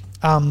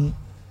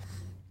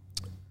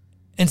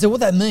so what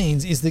that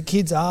means is that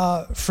kids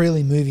are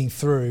freely moving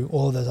through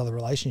all of those other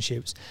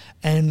relationships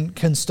and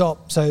can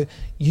stop. So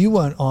you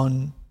weren't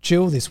on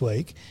Chill this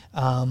week,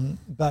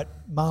 but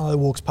Marlo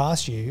walks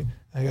past you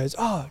and goes,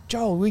 oh,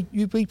 Joel,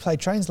 we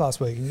played trains last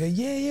week. And you go,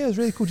 yeah, it was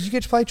really cool. Did you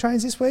get to play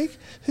trains this week?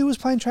 Who was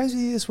playing trains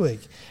with you this week?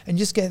 And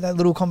just get that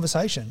little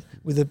conversation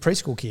with a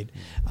preschool kid.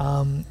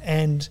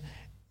 And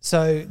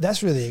so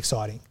that's really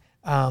exciting.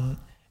 And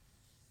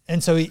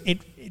so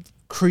it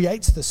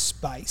creates the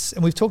space.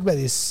 And we've talked about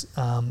this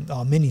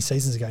many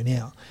seasons ago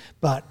now,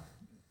 but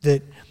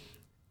that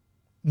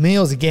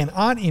meals, again,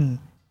 aren't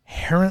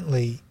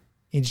inherently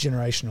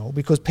intergenerational,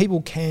 because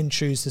people can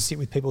choose to sit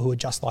with people who are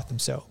just like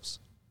themselves.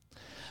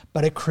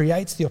 But it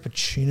creates the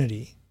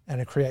opportunity and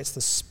it creates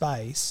the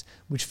space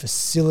which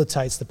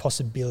facilitates the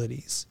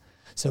possibilities.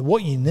 So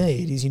what you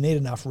need is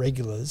enough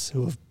regulars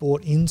who have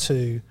bought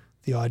into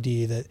the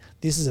idea that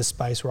this is a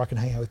space where I can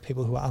hang out with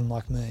people who are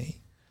unlike me,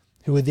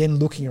 who are then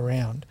looking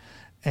around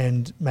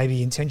and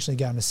maybe intentionally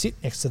going to sit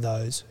next to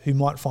those who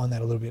might find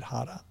that a little bit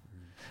harder.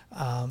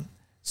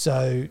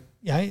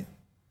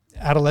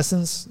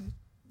 Adolescence,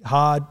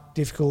 hard,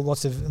 difficult,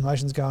 lots of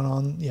emotions going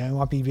on. It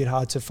might be a bit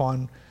hard to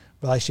find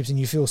relationships, and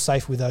you feel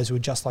safe with those who are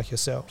just like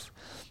yourself.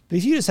 But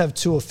if you just have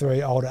 2 or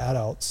 3 older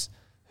adults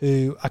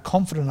who are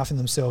confident enough in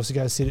themselves to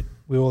go sit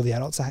where all the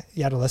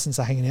adolescents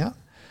are hanging out,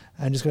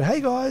 and just go, hey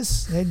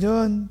guys, how you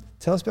doing?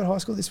 Tell us about high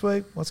school this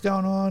week. What's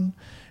going on?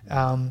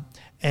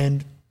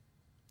 And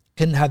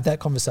can have that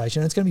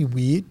conversation. It's going to be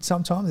weird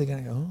sometimes. They're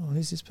going to go, oh,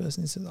 who's this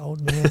person? This is an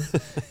old man.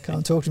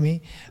 Come talk to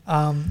me.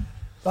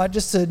 But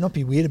just to not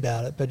be weird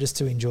about it, but just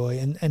to enjoy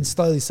and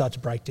slowly start to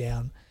break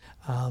down.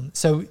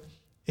 So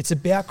it's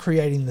about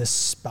creating this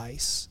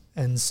space.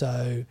 And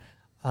so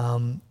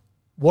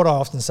what I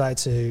often say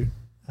to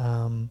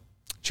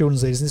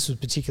children's leaders, and this was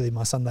particularly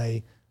my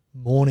Sunday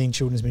morning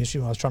children's ministry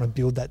when I was trying to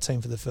build that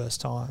team for the first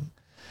time,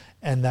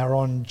 and they're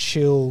on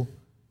Chill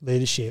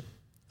leadership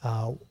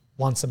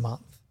once a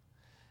month.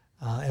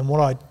 And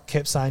what I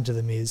kept saying to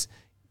them is,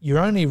 you're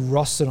only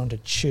rostered onto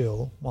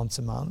Chill once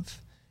a month.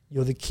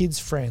 You're the kids'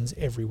 friends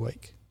every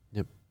week.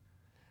 Yep.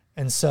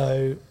 And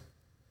so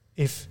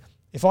if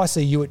I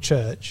see you at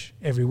church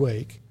every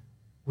week,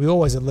 we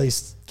always at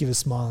least give a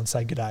smile and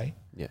say good day.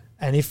 Yeah.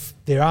 And if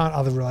there aren't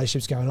other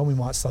relationships going on, we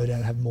might slow down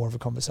and have more of a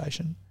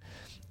conversation.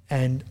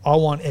 And I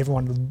want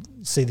everyone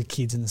to see the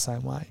kids in the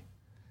same way.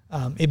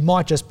 It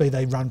might just be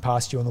they run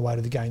past you on the way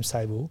to the games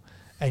table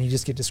and you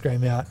just get to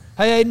scream out,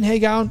 "Hey, Aiden, how you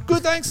going?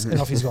 Good, thanks." And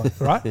off he's gone,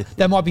 right?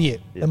 That might be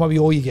it. That might be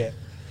all you get.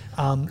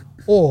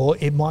 Or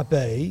it might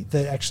be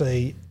that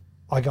actually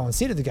I go and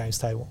sit at the games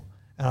table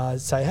and I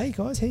say, "Hey,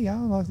 guys, how you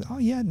going?" I'm like, "Oh,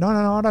 yeah, no,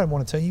 I don't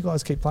want to. You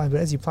guys keep playing, but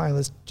as you're playing,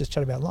 let's just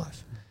chat about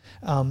life."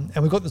 And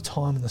we've got the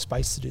time and the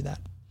space to do that.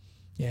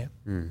 Yeah.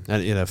 And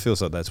it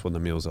feels like that's what the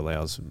meals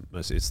allows.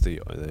 It's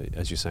the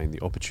as you're saying,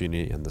 the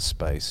opportunity and the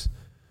space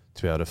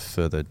to be able to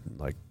further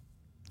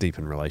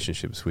deepen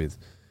relationships with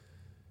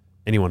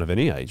anyone of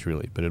any age,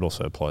 really. But it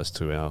also applies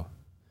to our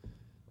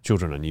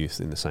children and youth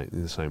in the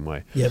same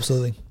way. Yeah,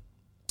 absolutely.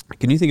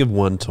 Can you think of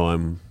one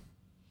time?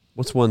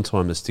 What's one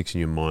time that sticks in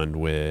your mind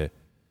where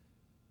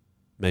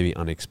maybe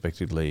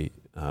unexpectedly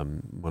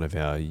one of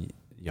our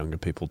younger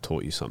people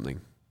taught you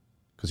something?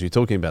 Because you're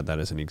talking about that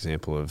as an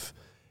example of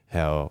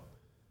how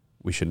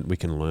we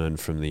can learn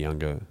from the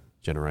younger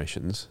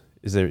generations.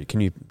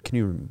 Can you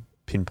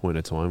pinpoint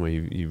a time where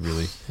you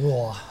really?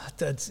 Oh,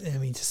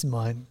 just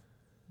my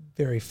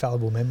very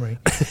fallible memory.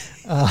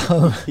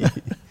 I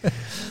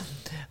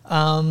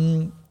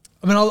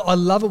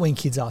love it when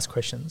kids ask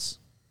questions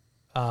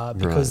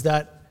because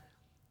that,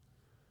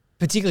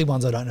 particularly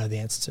ones I don't know the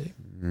answer to,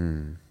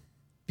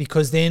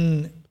 because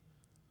then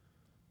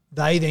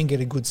they then get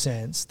a good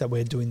sense that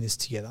we're doing this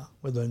together.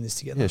 We're learning this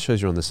together. Yeah, it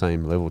shows you're on the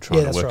same level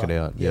trying to work it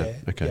out. Yeah.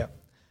 Okay. Yeah.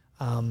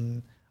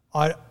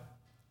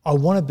 I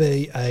want to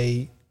be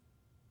a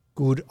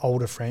good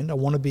older friend. I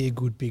want to be a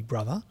good big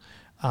brother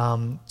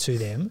to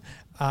them.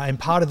 And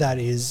part of that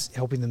is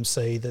helping them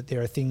see that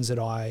there are things that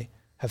I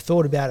have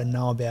thought about and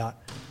know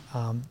about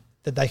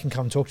that they can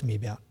come and talk to me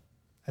about.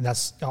 And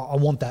I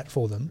want that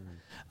for them.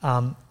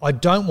 I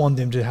don't want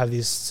them to have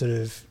this sort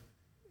of,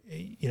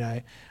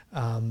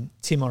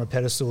 Tim on a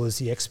pedestal as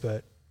the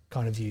expert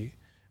kind of view.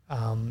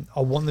 I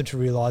want them to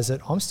realise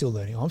that I'm still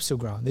learning, I'm still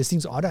growing. There's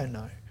things I don't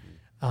know.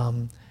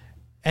 And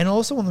I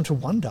also want them to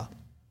wonder.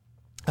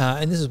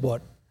 And this is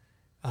what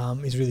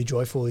is really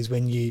joyful is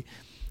when you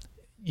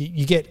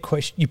get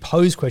you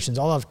pose questions.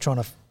 I love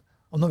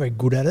I'm not very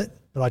good at it,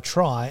 but I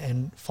try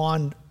and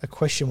find a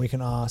question we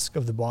can ask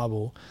of the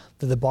Bible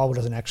that the Bible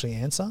doesn't actually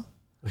answer.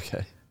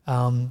 Okay.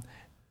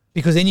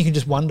 Because then you can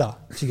just wonder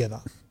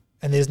together.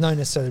 And there's no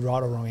necessarily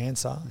right or wrong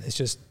answer. It's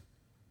just,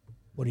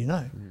 what do you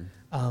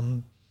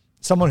know?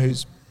 Someone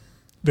who's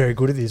very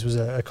good at this was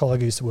a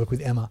colleague who used to work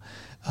with Emma.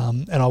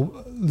 And I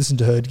listened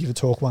to her give a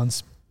talk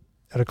once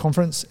at a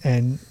conference,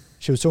 and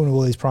she was talking to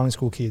all these primary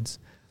school kids.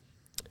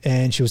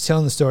 And she was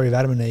telling the story of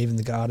Adam and Eve in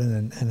the garden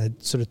and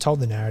had sort of told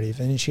the narrative.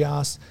 And then she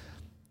asked,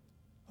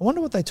 I wonder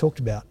what they talked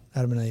about,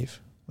 Adam and Eve,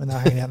 when they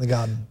were hanging out in the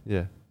garden.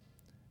 Yeah.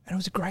 And it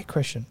was a great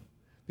question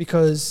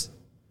because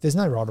there's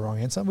no right or wrong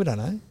answer. We don't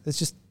know. It's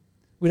just,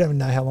 we don't even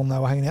know how long they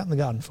were hanging out in the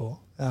garden for.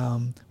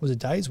 Was it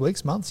days,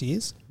 weeks, months,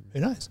 years?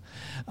 Who knows?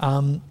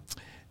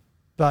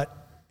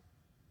 But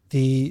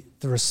the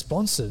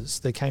responses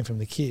that came from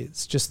the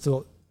kids just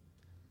thought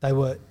they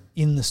were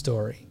in the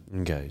story.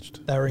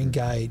 Engaged. They were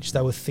engaged.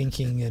 They were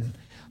thinking. And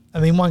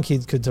I mean, one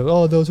kid could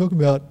talk, they were talking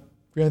about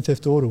Grand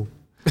Theft Auto.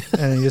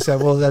 And you just go,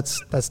 well,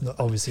 that's not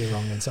obviously a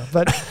wrong answer.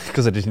 But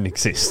because it didn't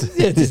exist.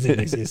 Yeah, it just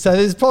didn't exist. So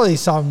there's probably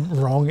some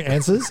wrong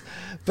answers,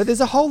 but there's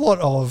a whole lot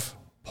of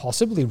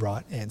possibly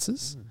right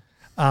answers,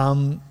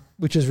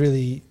 which is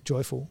really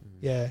joyful.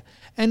 Yeah.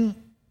 And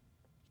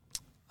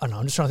I don't know,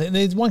 I'm just trying to think.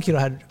 There's one kid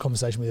I had a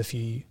conversation with a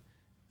few,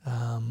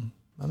 I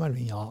might have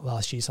been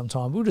last year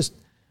sometime. We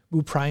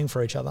were praying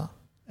for each other,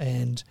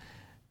 and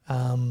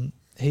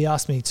he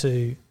asked me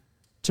to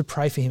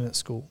pray for him at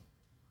school.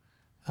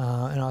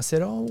 And I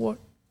said,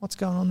 what's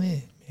going on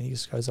there? And he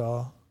just goes,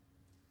 I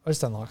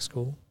just don't like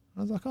school. And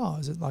I was like,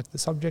 is it like the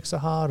subjects are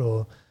hard,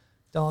 or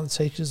don't like the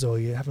teachers, or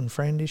you're having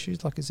friend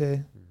issues? Like, is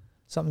there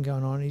something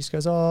going on? And he just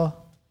goes, I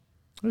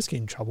just get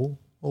in trouble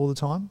all the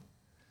time.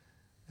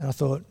 And I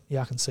thought,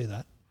 yeah, I can see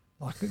that.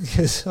 Like,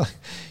 because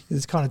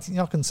it's kind of,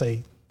 I can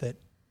see that,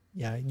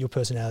 your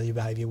personality, your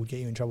behaviour would get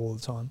you in trouble all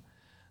the time.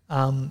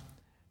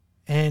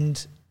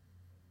 And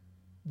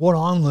what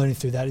I'm learning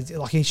through that is,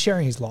 like, he's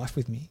sharing his life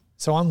with me.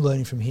 So I'm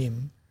learning from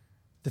him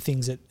the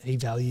things that he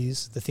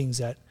values, the things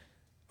that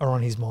are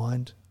on his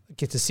mind. I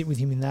get to sit with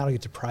him in that. I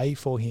get to pray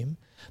for him.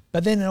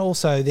 But then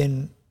also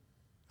it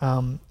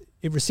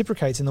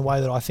reciprocates in the way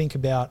that I think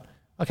about,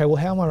 okay, well,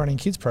 how am I running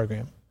kids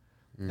program?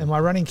 Am I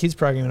running kids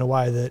program in a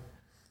way that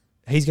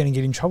he's going to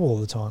get in trouble all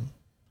the time?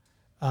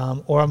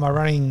 Or am I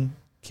running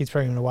kids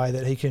program in a way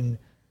that he can,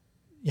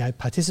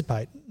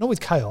 participate? Not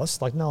with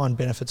chaos, like no one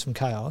benefits from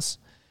chaos,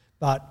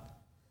 but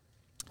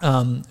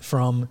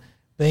from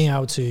being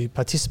able to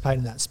participate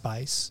in that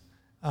space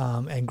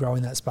and grow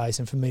in that space,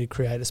 and for me to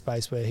create a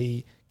space where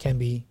he can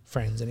be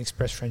friends and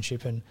express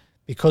friendship. And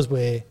because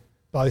we're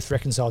both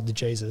reconciled to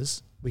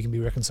Jesus, we can be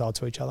reconciled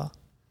to each other.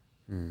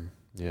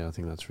 Yeah, I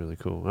think that's really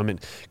cool. I mean,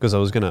 because I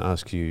was going to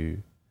ask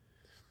you,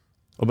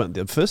 but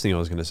the first thing I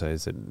was going to say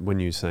is that when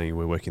you're saying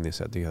we're working this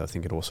out together, I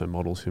think it also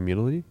models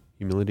humility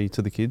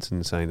to the kids,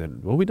 and saying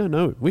that, well, we don't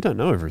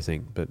know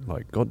everything, but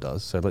like God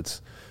does, so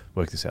let's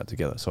work this out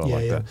together. So I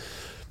like that.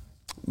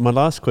 my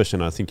last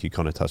question, I think you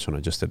kind of touched on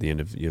it just at the end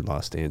of your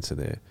last answer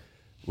there,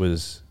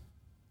 was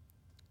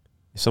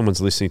if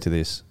someone's listening to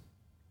this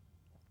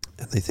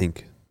and they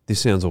think, this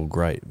sounds all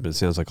great, but it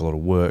sounds like a lot of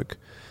work.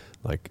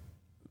 Like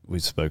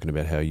we've spoken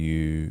about how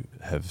you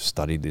have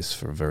studied this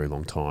for a very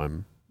long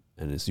time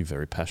and you're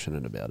very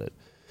passionate about it.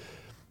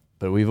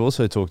 But we've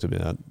also talked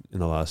about in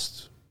the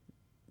last,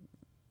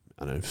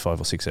 5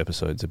 or 6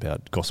 episodes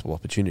about gospel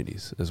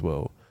opportunities as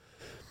well.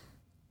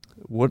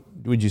 What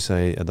would you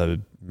say are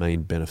the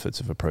main benefits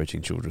of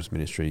approaching children's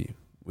ministry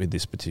with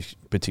this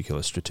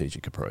particular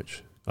strategic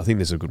approach? I think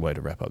this is a good way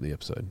to wrap up the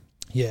episode.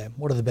 Yeah,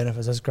 what are the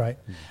benefits? That's great.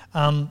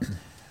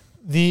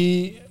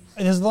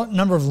 There's a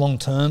number of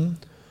long-term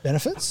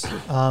benefits,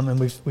 and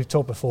we've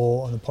talked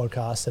before on the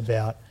podcast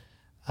about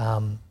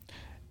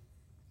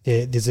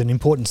there's an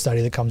important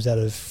study that comes out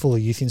of Fuller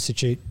Youth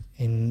Institute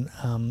in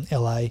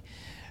LA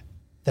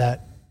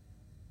that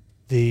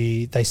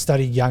they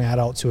study young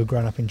adults who are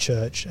grown up in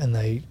church, and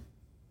they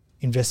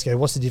investigate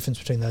what's the difference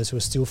between those who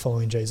are still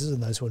following Jesus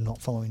and those who are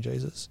not following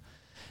Jesus.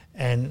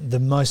 And the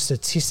most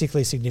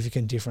statistically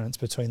significant difference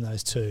between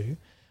those two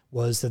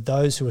was that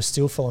those who were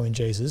still following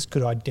Jesus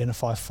could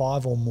identify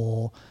 5 or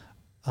more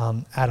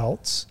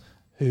adults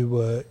who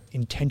were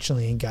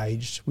intentionally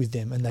engaged with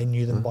them, and they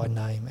knew them by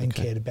name and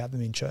cared about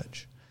them in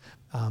church.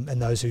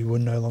 And those who were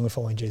no longer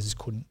following Jesus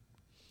couldn't.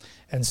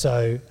 And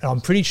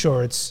I'm pretty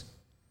sure it's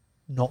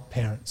not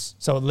parents.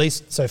 So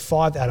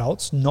 5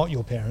 adults, not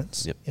your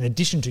parents, in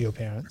addition to your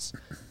parents,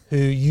 who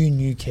you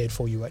knew cared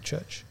for you at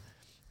church.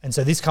 And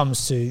so this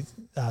comes to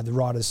the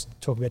writers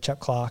talk about, Chap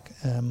Clark,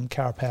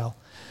 Cara Powell,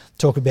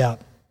 talk about,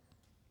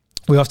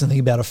 we often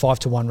think about a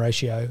 5-to-1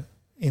 ratio,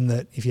 in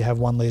that if you have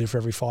 1 leader for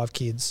every 5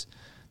 kids,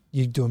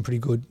 you're doing pretty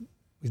good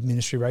with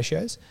ministry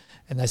ratios.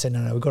 And they say,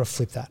 no, we've got to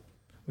flip that.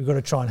 We've got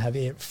to try and have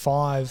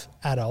 5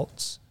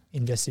 adults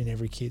invested in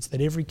every kid, so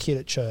that every kid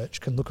at church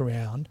can look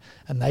around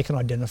and they can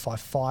identify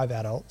 5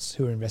 adults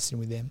who are investing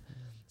with them.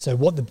 So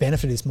what the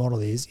benefit of this model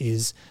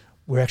is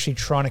we're actually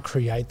trying to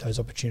create those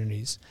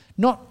opportunities.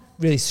 Not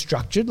really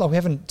structured, like we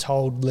haven't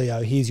told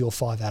Leo, here's your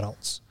 5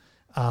 adults.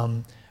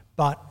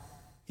 But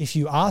if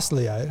you ask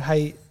Leo,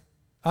 hey,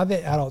 are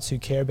there adults who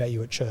care about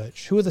you at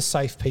church? Who are the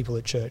safe people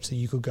at church that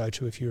you could go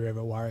to if you were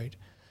ever worried?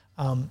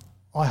 I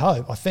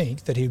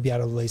think that he would be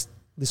able to list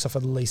off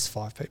at least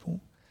 5 people,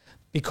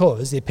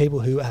 because they're people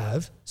who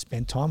have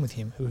spent time with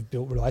him, who have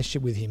built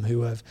relationship with him,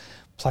 who have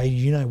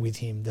played with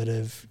him, that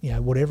have,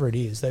 whatever it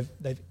is,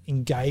 they've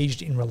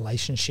engaged in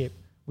relationship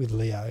with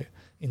Leo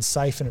in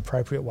safe and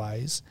appropriate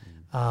ways.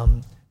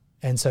 And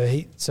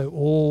so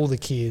all the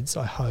kids,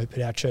 I hope,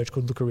 at our church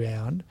could look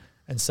around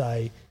and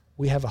say,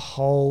 we have a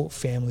whole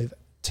family of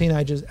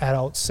teenagers,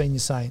 adults, senior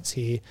saints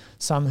here,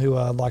 some who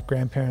are like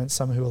grandparents,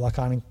 some who are like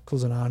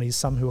uncles and aunties,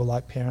 some who are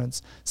like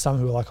parents, some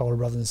who are like older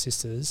brothers and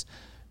sisters,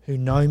 who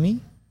know me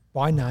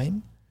by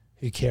name,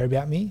 who care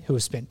about me, who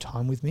have spent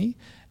time with me,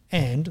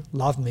 and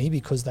love me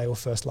because they were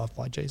first loved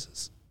by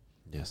Jesus.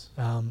 Yes.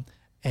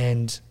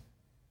 And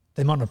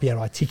they might not be able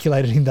to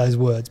articulate it in those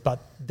words, but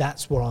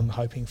that's what I'm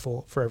hoping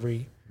for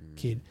every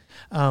kid.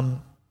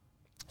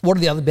 What are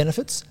the other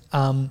benefits?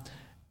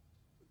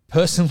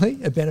 Personally,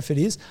 a benefit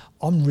is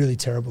I'm really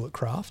terrible at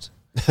craft.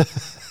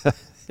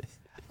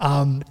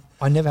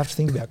 I never have to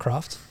think about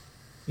craft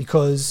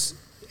because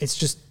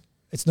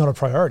it's not a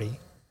priority.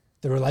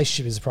 The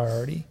relationship is a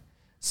priority.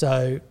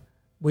 So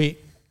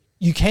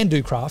you can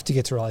do craft to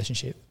get to a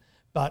relationship,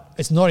 but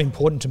it's not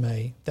important to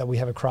me that we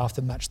have a craft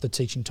that matches the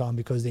teaching time,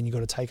 because then you've got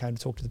to take home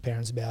to talk to the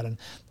parents about. And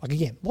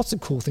again, lots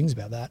of cool things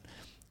about that.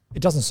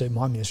 It doesn't suit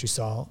my ministry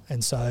style,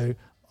 and so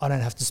I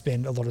don't have to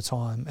spend a lot of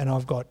time. And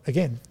I've got,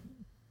 again,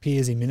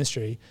 peers in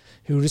ministry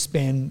who will just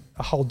spend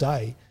a whole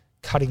day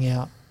cutting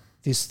out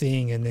this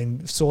thing and then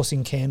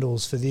sourcing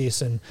candles for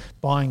this and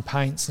buying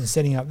paints and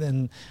setting up.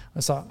 And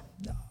it's like,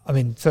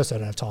 first I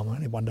don't have time, I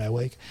only 1 day a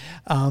week.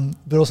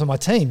 But also my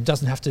team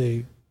doesn't have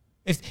to.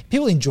 If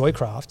people enjoy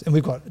craft, and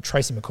we've got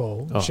Tracy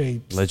McCall,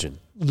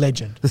 legend,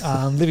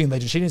 living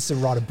legend. She needs to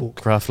write a book.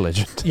 Craft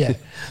legend. Yeah.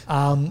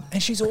 And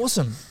she's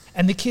awesome.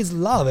 And the kids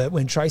love it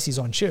when Tracy's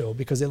on chill,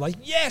 because they're like,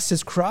 yes,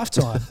 it's craft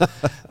time.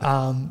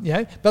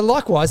 But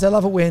likewise, they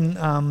love it when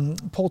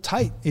Paul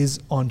Tate is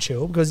on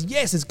chill, because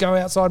yes, it's go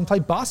outside and play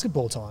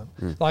basketball time.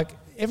 Like,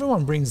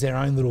 everyone brings their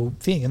own little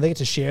thing, and they get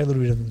to share a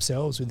little bit of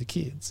themselves with the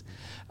kids.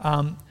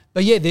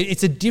 But yeah,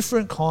 it's a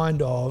different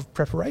kind of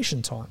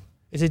preparation time.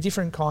 It's a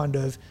different kind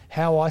of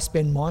how I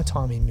spend my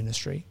time in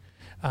ministry.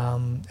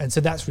 And so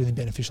that's really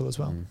beneficial as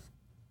well.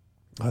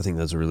 I think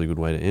that's a really good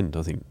way to end.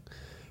 I think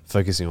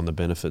focusing on the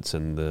benefits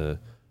and the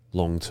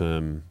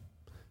long-term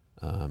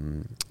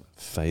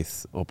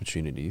faith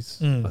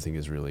opportunities, I think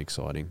is really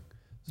exciting.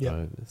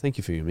 So thank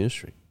you for your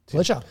ministry.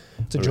 Pleasure.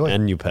 It's a joy.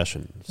 And your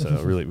passion. So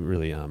I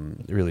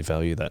really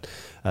value that.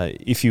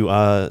 If you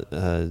are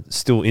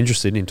still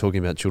interested in talking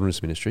about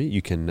children's ministry,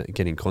 you can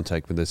get in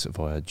contact with us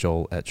via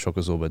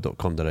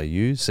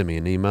joel@shockabsorber.com.au. Send me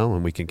an email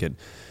and we can get,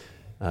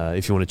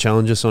 if you want to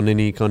challenge us on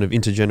any kind of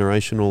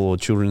intergenerational or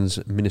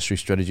children's ministry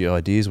strategy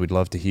ideas, we'd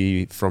love to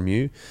hear from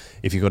you.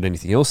 If you've got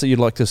anything else that you'd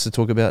like us to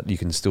talk about, you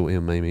can still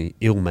email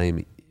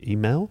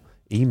email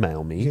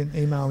me. You can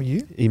email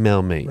you.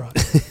 Email me.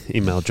 Right.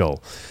 Email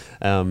Joel.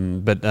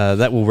 But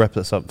that will wrap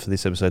us up for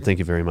this episode. Thank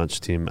you very much,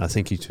 Tim.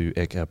 Thank you to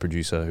Ek, our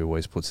producer, who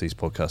always puts these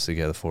podcasts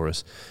together for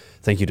us.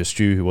 Thank you to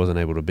Stu, who wasn't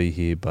able to be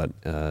here, but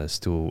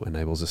still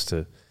enables us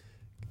to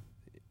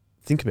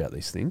think about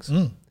these things.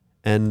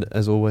 And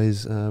as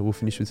always, we'll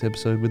finish this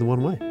episode with a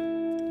one way.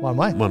 One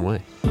way. One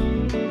way.